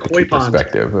think you have to keep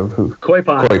perspective of who. Koi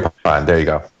pond. Koi pond. There you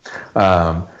go.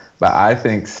 But I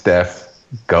think Steph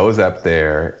goes up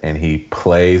there and he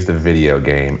plays the video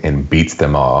game and beats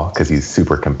them all because he's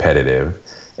super competitive.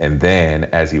 And then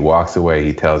as he walks away,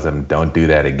 he tells them, don't do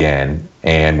that again.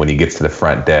 And when he gets to the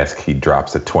front desk, he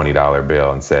drops a $20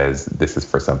 bill and says, this is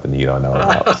for something you don't know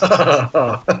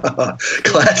about.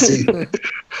 Classy.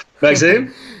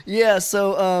 Maxime? Yeah,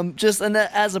 so just and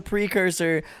that, as a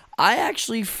precursor, I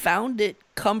actually found it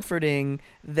comforting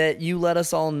that you let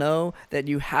us all know that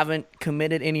you haven't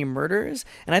committed any murders.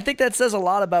 And I think that says a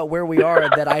lot about where we are,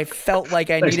 that I felt like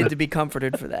I needed to be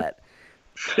comforted for that.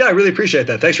 Yeah, I really appreciate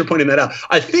that. Thanks for pointing that out.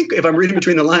 I think if I'm reading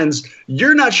between the lines,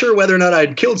 you're not sure whether or not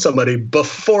I'd killed somebody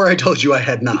before I told you I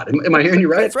had not. Am I hearing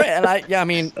you right? That's right.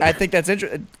 And I think that's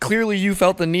interesting. Clearly you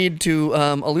felt the need to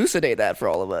elucidate that for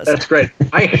all of us. That's great.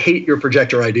 I hate your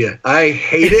projector idea. I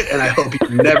hate it, and I hope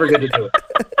you never get to do it.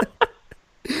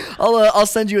 I'll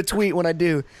send you a tweet when I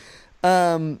do.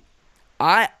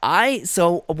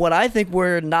 So what I think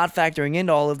we're not factoring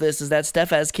into all of this is that Steph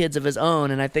has kids of his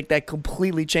own, and I think that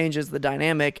completely changes the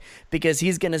dynamic because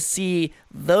he's going to see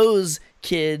those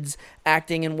kids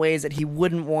acting in ways that he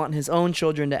wouldn't want his own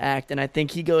children to act, and I think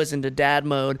he goes into dad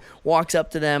mode, walks up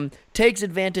to them, takes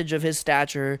advantage of his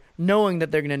stature, knowing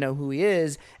that they're going to know who he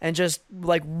is, and just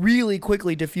like really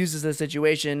quickly diffuses the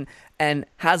situation and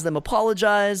has them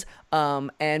apologize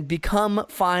and become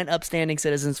fine, upstanding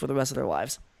citizens for the rest of their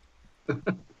lives.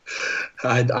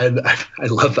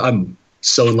 I'm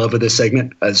so in love with this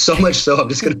segment. So much so, I'm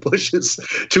just going to push this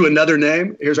to another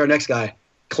name. Here's our next guy,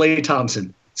 Klay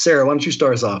Thompson. Sarah, why don't you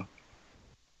start us off?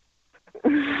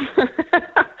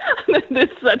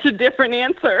 That's such a different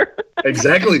answer.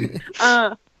 Exactly.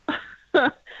 Yeah,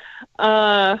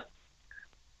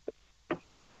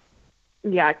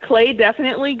 Klay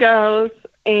definitely goes,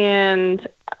 and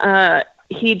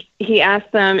he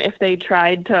asked them if they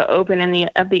tried to open any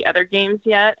of the other games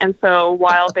yet, and so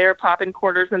while they're popping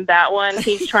quarters in that one,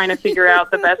 he's trying to figure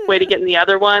out the best way to get in the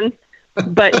other one,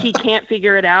 but he can't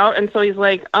figure it out, and so he's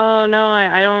like, oh no,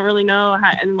 I don't really know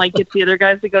how, and like gets the other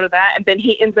guys to go to that, and then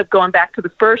he ends up going back to the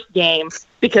first game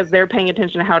because they're paying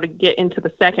attention to how to get into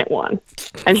the second one,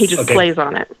 and he just plays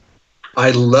on it.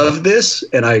 I love this,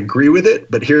 and I agree with it,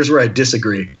 but here's where I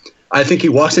disagree. I think he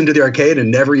walks into the arcade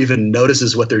and never even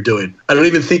notices what they're doing. I don't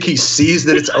even think he sees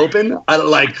that it's open. I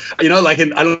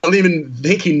don't even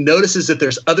think he notices that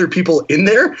there's other people in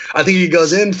there. I think he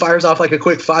goes in, fires off like a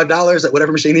quick $5 at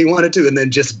whatever machine he wanted to, and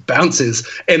then just bounces.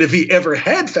 And if he ever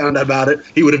had found out about it,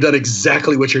 he would have done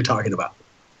exactly what you're talking about.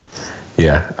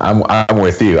 Yeah, I'm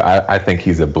with you. I think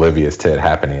he's oblivious to it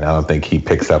happening. I don't think he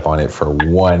picks up on it for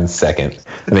 1 second.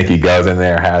 I think he goes in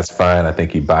there, has fun. I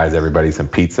think he buys everybody some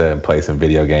pizza and plays some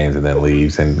video games and then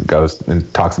leaves and goes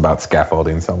and talks about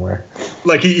scaffolding somewhere.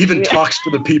 Like he even talks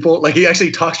to the people. Like he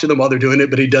actually talks to them while they're doing it,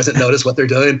 but he doesn't notice what they're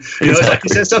doing. You know, it's like he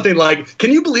says something like,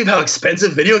 "Can you believe how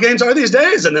expensive video games are these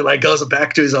days?" And then like goes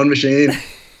back to his own machine.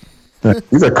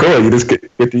 These are cool. You just get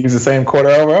to use the same quarter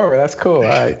over and over. That's cool. All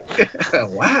right. Yeah,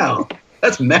 wow.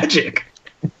 That's magic.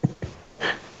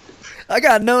 I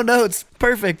got no notes.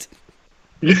 Perfect.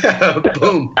 Yeah,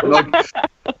 boom.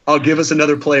 I'll give us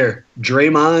another player.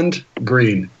 Draymond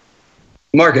Green.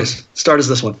 Marcus, start us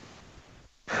this one.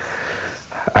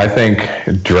 I think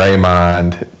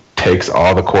Draymond takes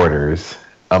all the quarters,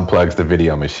 unplugs the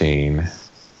video machine,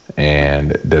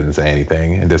 and doesn't say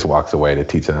anything and just walks away to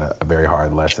teach a very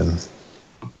hard lesson.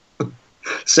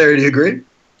 Sarah, do you agree?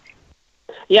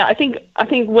 Yeah, I think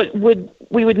what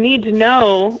we would need to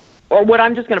know, or what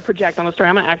I'm just going to project on the story,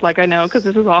 I'm going to act like I know because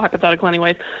this is all hypothetical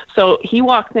anyways. So he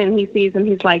walks in, he sees, and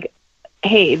he's like,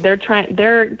 "Hey, they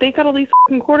got all these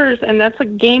fucking quarters, and that's a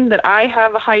game that I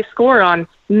have a high score on.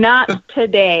 Not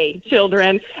today,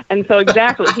 children." And so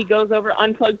exactly, he goes over,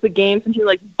 unplugs the games, and he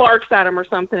like barks at him or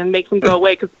something and makes him go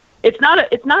away because it's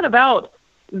not about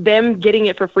them getting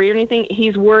it for free or anything.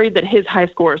 He's worried that his high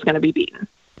score is going to be beaten.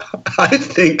 I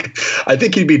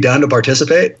think he'd be down to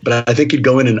participate, but I think he'd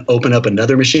go in and open up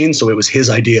another machine so it was his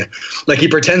idea. Like he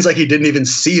pretends like he didn't even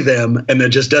see them and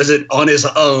then just does it on his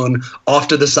own off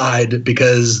to the side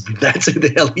because that's who the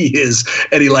hell he is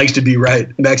and he likes to be right.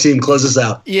 Maxime, close us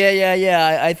out.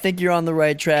 Yeah. I think you're on the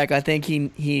right track. I think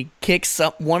he kicks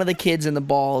one of the kids in the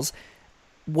balls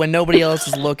when nobody else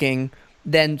is looking,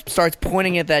 then starts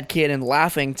pointing at that kid and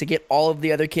laughing to get all of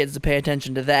the other kids to pay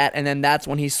attention to that, and then that's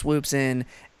when he swoops in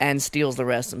and steals the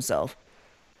rest himself.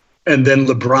 And then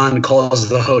LeBron calls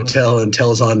the hotel and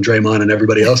tells on Draymond and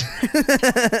everybody else.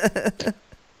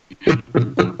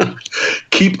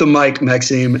 Keep the mic,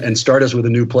 Maxime, and start us with a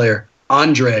new player.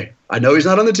 Andre. I know he's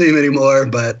not on the team anymore,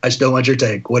 but I still want your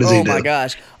take. What does he do? Oh, my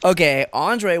gosh. Okay,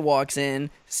 Andre walks in,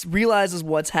 realizes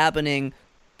what's happening,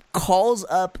 calls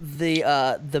up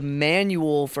the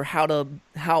manual for how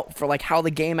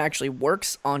the game actually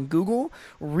works on Google,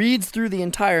 reads through the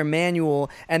entire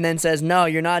manual, and then says, no,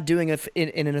 you're not doing it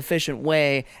in an efficient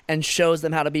way, and shows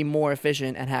them how to be more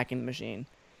efficient at hacking the machine.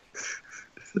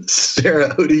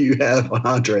 Sarah, who do you have on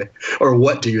Andre? Or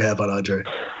what do you have on Andre?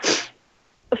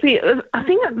 See, a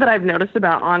thing that I've noticed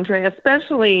about Andre,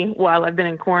 especially while I've been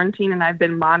in quarantine and I've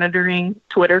been monitoring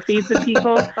Twitter feeds of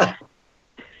people,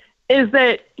 is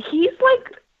that he's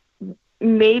like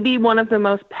maybe one of the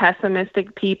most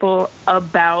pessimistic people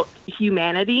about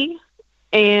humanity.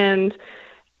 And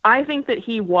I think that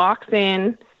he walks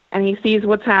in and he sees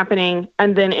what's happening,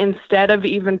 and then instead of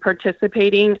even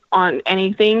participating on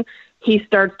anything, he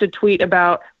starts to tweet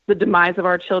about the demise of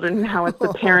our children and how it's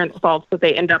the parents' fault that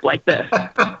they end up like this.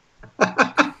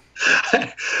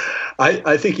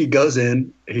 I think he goes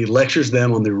in, he lectures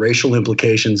them on the racial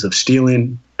implications of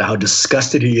stealing, how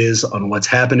disgusted he is on what's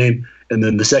happening, and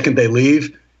then the second they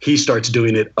leave, he starts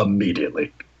doing it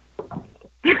immediately.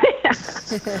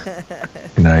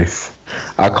 Nice.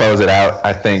 I'll close it out.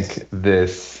 I think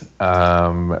this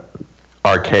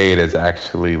arcade is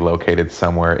actually located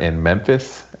somewhere in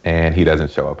Memphis, and he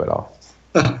doesn't show up at all.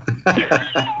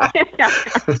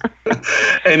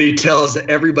 And he tells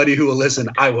everybody who will listen,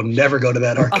 I will never go to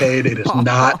that arcade. It is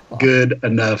not good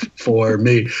enough for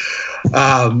me.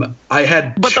 I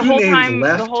had but two names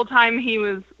left. The whole time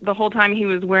he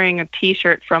was wearing a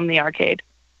T-shirt from the arcade.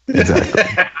 Exactly.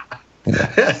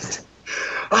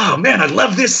 Oh man, I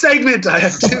love this segment. I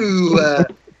have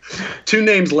two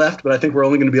names left, but I think we're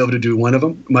only going to be able to do one of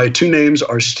them. My two names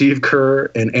are Steve Kerr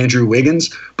and Andrew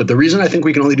Wiggins, but the reason I think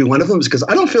we can only do one of them is because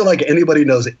I don't feel like anybody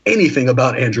knows anything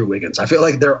about Andrew Wiggins. I feel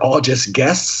like they're all just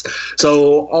guests.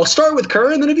 So I'll start with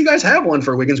Kerr, and then if you guys have one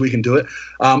for Wiggins, we can do it.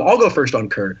 I'll go first on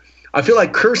Kerr. I feel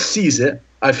like Kerr sees it.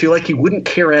 I feel like he wouldn't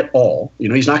care at all. You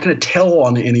know, he's not going to tell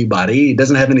on anybody. He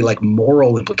doesn't have any like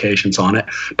moral implications on it,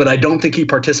 but I don't think he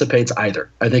participates either.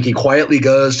 I think he quietly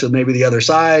goes to maybe the other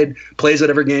side, plays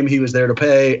whatever game he was there to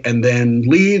play, and then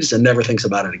leaves and never thinks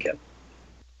about it again.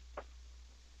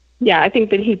 Yeah, I think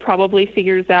that he probably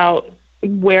figures out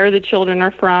where the children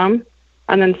are from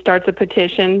and then starts a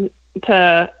petition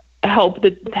to help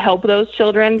those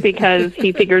children, because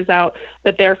he figures out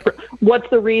that what's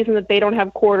the reason that they don't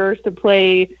have quarters to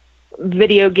play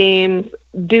video games?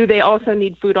 Do they also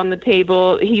need food on the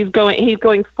table? He's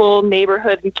going full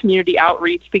neighborhood and community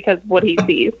outreach because of what he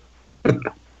sees.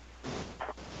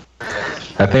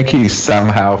 I think he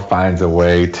somehow finds a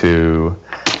way to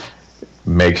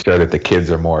make sure that the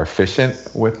kids are more efficient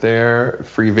with their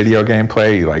free video game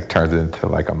play. He like turns it into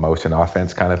like a motion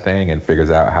offense kind of thing and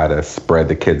figures out how to spread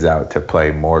the kids out to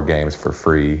play more games for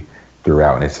free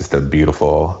throughout. And it's just a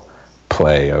beautiful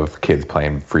play of kids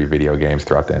playing free video games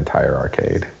throughout the entire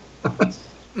arcade.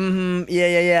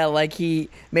 Yeah. Like he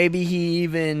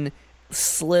even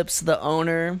slips the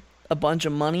owner a bunch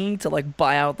of money to like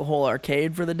buy out the whole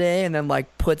arcade for the day, and then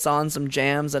like puts on some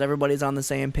jams that everybody's on the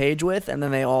same page with, and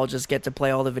then they all just get to play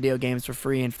all the video games for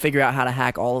free and figure out how to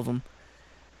hack all of them.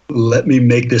 Let me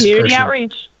make this community personal.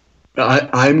 Outreach.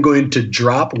 I'm going to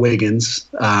drop Wiggins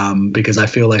because I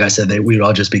feel like I said we'd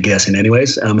all just be guessing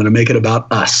anyways. And I'm going to make it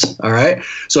about us. All right.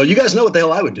 So you guys know what the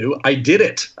hell I would do. I did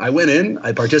it. I went in.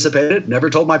 I participated. Never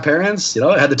told my parents. You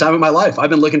know, I had the time of my life. I've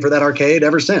been looking for that arcade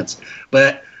ever since.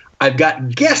 But I've got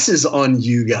guesses on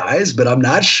you guys, but I'm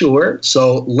not sure.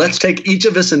 So let's take each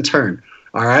of us in turn.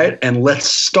 All right. And let's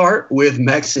start with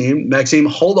Maxime. Maxime,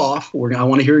 hold off. I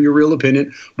want to hear your real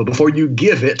opinion. But before you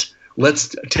give it,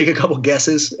 let's take a couple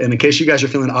guesses. And in case you guys are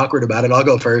feeling awkward about it, I'll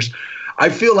go first. I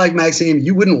feel like, Maxime,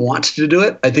 you wouldn't want to do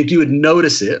it. I think you would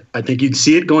notice it. I think you'd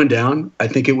see it going down. I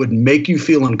think it would make you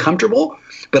feel uncomfortable.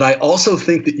 But I also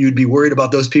think that you'd be worried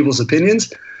about those people's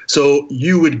opinions. So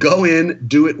you would go in,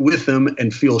 do it with them,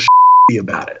 and feel shitty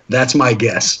about it. That's my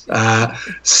guess.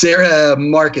 Sarah,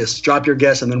 Marcus, drop your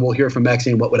guess, and then we'll hear from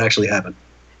Maxime what would actually happen.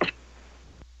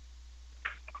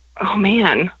 Oh,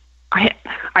 man.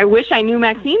 I wish I knew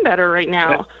Maxime better right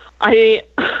now.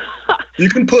 You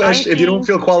can push. If you don't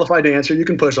feel qualified to answer, you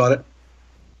can push on it.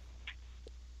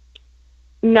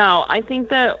 No, I think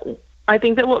that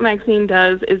what Maxime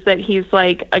does is that he's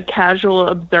like a casual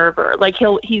observer. Like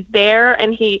he's there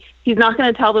and he's not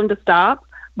going to tell them to stop,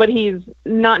 but he's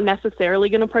not necessarily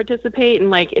going to participate. And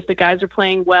like if the guys are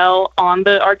playing well on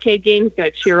the arcade game, he's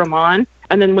going to cheer them on.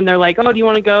 And then when they're like, oh, do you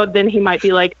want to go? Then he might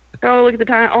be like, oh, look at the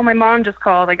time. Oh, my mom just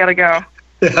called. I got to go.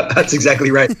 Yeah, that's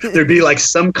exactly right. There'd be like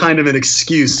some kind of an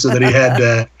excuse so that he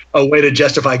had a way to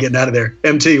justify getting out of there.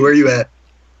 MT, where are you at?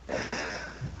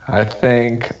 I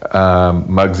think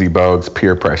Muggsy Bogues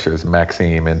peer pressures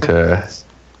Maxime into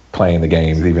playing the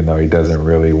games, even though he doesn't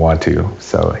really want to.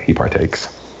 So he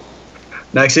partakes.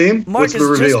 Maxime, Marcus, what's the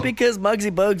reveal? just because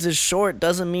Muggsy Bogues is short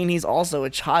doesn't mean he's also a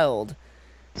child.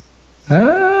 I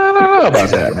don't know about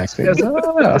that, Maxime.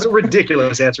 That's a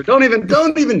ridiculous answer. Don't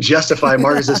even justify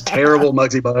Marcus's terrible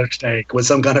Muggsy Bogues take with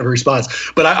some kind of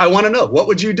response. But I want to know, what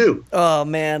would you do? Oh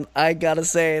man, I gotta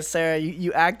say, Sarah,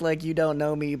 you act like you don't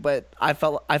know me, but I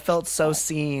felt so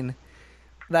seen.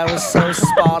 That was so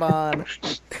spot on.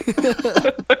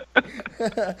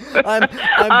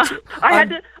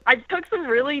 I took some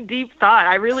really deep thought.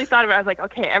 I really thought about it. I was like,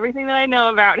 okay, everything that I know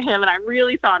about him, and I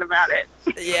really thought about it.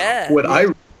 Yeah.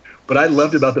 What I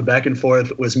loved about the back and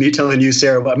forth was me telling you,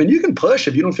 Sarah, well, I mean, you can push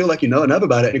if you don't feel like you know enough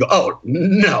about it. And you go, oh,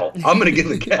 no, I'm going to give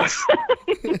a guess.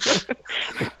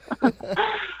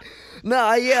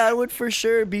 No, yeah, I would for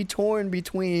sure be torn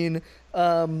between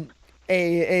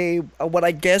a what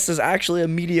I guess is actually a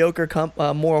mediocre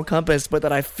moral compass, but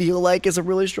that I feel like is a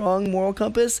really strong moral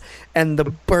compass, and the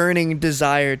burning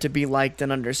desire to be liked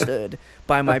and understood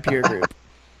by my peer group.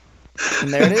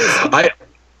 And there it is.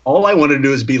 All I wanted to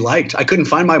do is be liked. I couldn't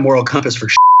find my moral compass for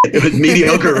shit. It was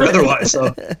mediocre or otherwise.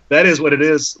 So that is what it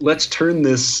is. Let's turn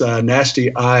this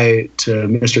nasty eye to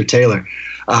Mr. Taylor.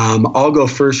 I'll go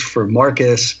first for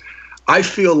Marcus. I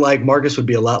feel like Marcus would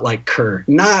be a lot like Kerr,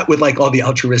 not with like all the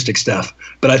altruistic stuff,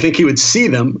 but I think he would see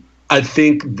them. I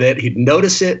think that he'd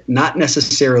notice it, not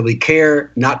necessarily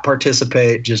care, not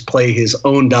participate, just play his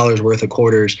own dollars worth of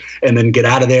quarters and then get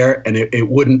out of there, and it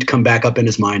wouldn't come back up in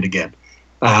his mind again.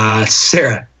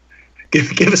 Sarah,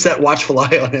 give us that watchful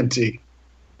eye on MT.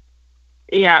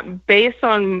 Yeah, based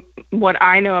on what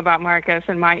I know about Marcus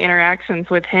and my interactions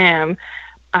with him,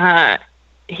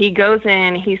 he goes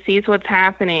in, he sees what's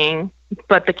happening,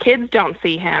 but the kids don't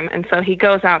see him, and so he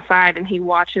goes outside and he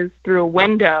watches through a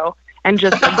window and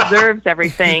just observes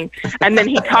everything, and then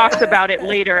he talks about it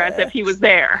later as if he was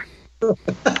there.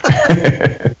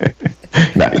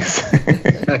 Nice.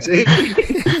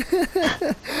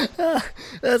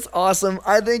 That's awesome.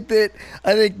 I think that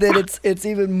it's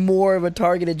even more of a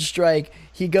targeted strike.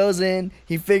 He goes in,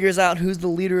 he figures out who's the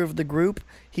leader of the group,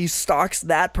 he stalks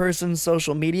that person's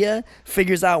social media,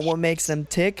 figures out what makes them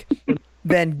tick,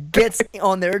 then gets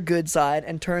on their good side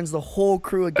and turns the whole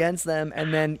crew against them,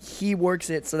 and then he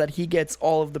works it so that he gets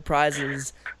all of the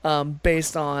prizes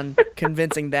based on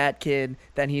convincing that kid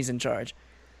that he's in charge.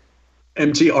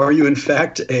 MT, are you in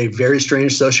fact a very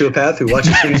strange sociopath who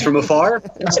watches things from afar?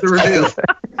 That's the reveal.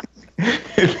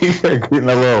 These are getting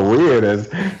a little weird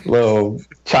as little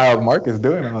child Marcus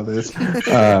doing all this.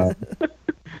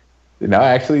 No,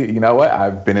 actually, you know what?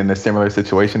 I've been in a similar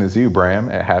situation as you, Bram.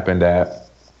 It happened at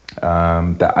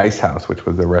the Ice House, which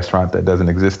was a restaurant that doesn't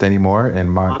exist anymore in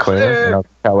Montclair,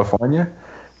 California.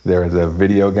 There was a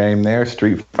video game there,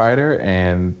 Street Fighter,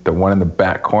 and the one in the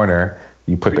back corner,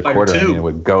 you put the quarter in and it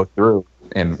would go through.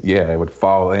 And yeah, it would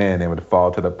fall in. It would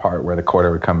fall to the part where the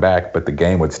quarter would come back, but the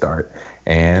game would start.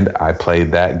 And I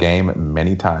played that game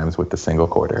many times with the single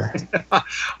quarter.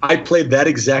 I played that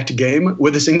exact game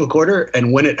with a single quarter,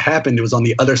 and when it happened, it was on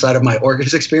the other side of my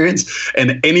Orcus experience.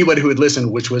 And anybody who would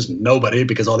listen, which was nobody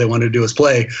because all they wanted to do was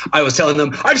play, I was telling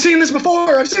them, I've seen this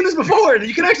before.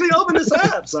 You can actually open this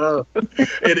up. So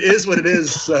it is what it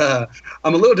is.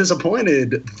 I'm a little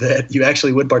disappointed that you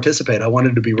actually would participate. I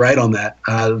wanted to be right on that.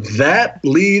 That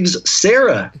leaves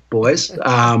Sarah, boys.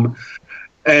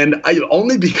 And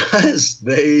only because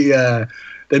they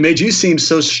made you seem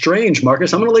so strange,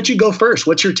 Marcus. I'm going to let you go first.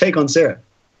 What's your take on Sarah?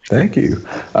 Thank you.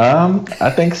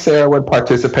 I think Sarah would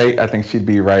participate. I think she'd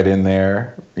be right in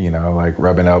there, like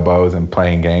rubbing elbows and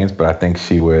playing games. But I think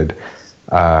she would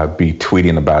be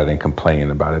tweeting about it and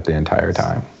complaining about it the entire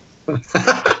time.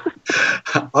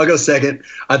 I'll go second.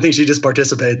 I think she just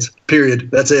participates,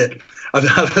 period. That's it.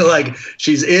 I feel like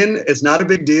she's in. It's not a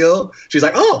big deal. She's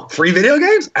like, oh, free video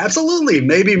games? Absolutely.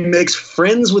 Maybe makes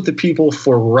friends with the people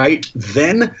for right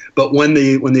then. But when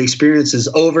the experience is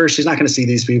over, she's not going to see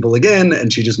these people again,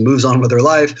 and she just moves on with her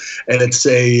life. And it's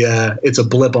a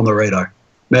blip on the radar.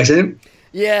 Maxime?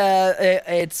 Yeah,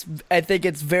 I think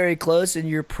it's very close, and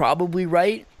you're probably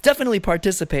right. Definitely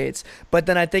participates, but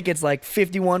then I think it's like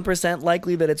 51%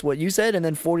 likely that it's what you said, and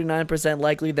then 49%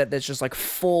 likely that it's just like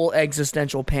full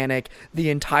existential panic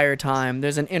the entire time.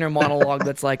 There's an inner monologue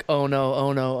that's like, oh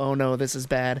no, this is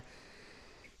bad.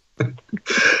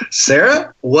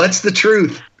 Sarah, what's the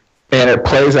truth? And it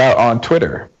plays out on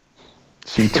Twitter.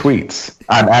 She tweets,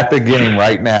 "I'm at the game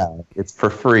right now. It's for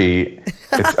free.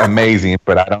 It's amazing,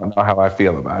 but I don't know how I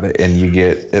feel about it." And you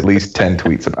get at least 10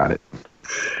 tweets about it.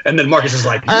 And then Marcus is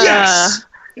like, yes!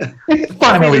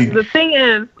 Finally. The thing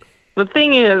is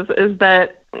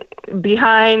that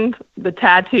behind the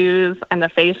tattoos and the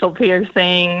facial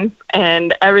piercings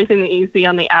and everything that you see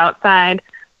on the outside,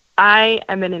 I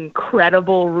am an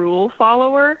incredible rule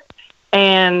follower.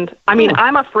 And I mean,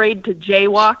 I'm afraid to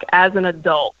jaywalk as an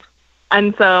adult.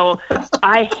 And so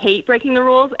I hate breaking the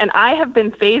rules. And I have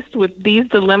been faced with these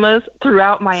dilemmas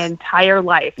throughout my entire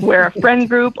life, where a friend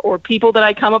group or people that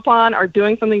I come upon are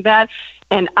doing something bad,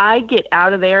 and I get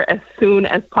out of there as soon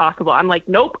as possible. I'm like,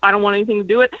 nope, I don't want anything to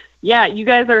do with it. Yeah, you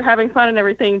guys are having fun and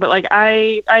everything, but like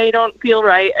I don't feel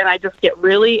right, and I just get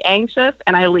really anxious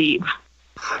and I leave.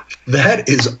 That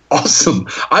is awesome.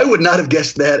 I would not have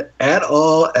guessed that at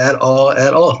all.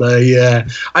 I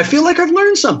feel like I've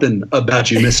learned something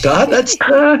about you, Miss Todd. That's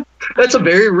a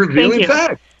very revealing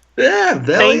fact. Yeah,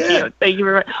 Thank you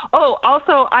very much. Oh,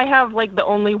 also, I have like the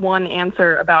only one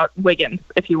answer about Wiggins,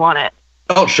 if you want it.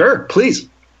 Oh, sure, please.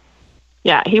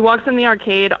 Yeah, he walks in the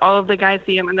arcade, all of the guys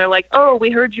see him, and they're like, "Oh, we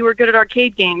heard you were good at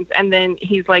arcade games." And then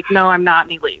he's like, "No, I'm not,"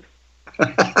 and he leaves.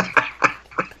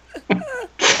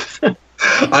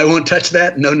 I won't touch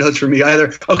that. No notes for me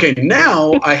either. Okay,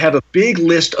 now I have a big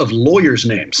list of lawyers'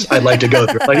 names I'd like to go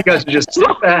through. Like, you guys should just sit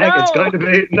back. No. It's going to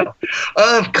be no.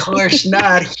 Of course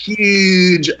not.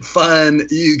 Huge fun,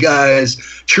 you guys.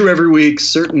 True every week.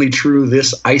 Certainly true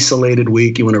this isolated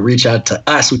week. You want to reach out to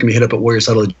us. We can be hit up at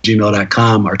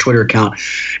warriorshuddle@gmail.com. Our Twitter account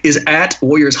is at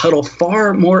Warriors Huddle.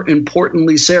 Far more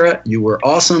importantly, Sarah, you were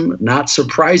awesome. Not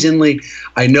surprisingly,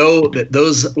 I know that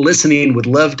those listening would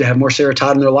love to have more Sarah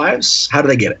Todd in their lives. How do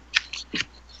they get it?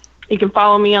 You can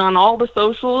follow me on all the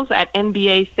socials at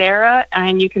NBA Sarah,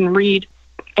 and you can read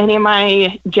any of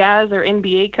my Jazz or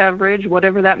NBA coverage,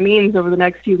 whatever that means, over the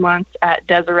next few months at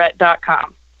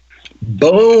Deseret.com.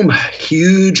 Boom.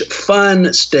 Huge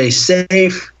fun. Stay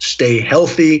safe. Stay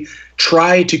healthy.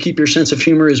 Try to keep your sense of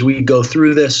humor as we go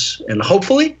through this, and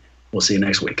hopefully we'll see you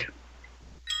next week.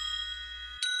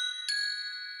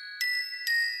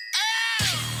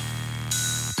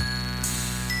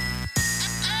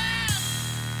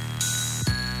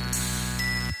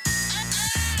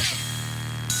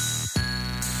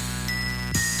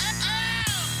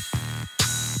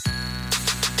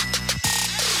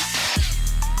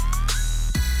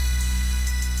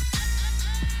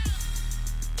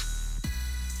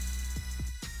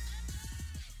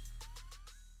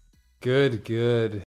 Good.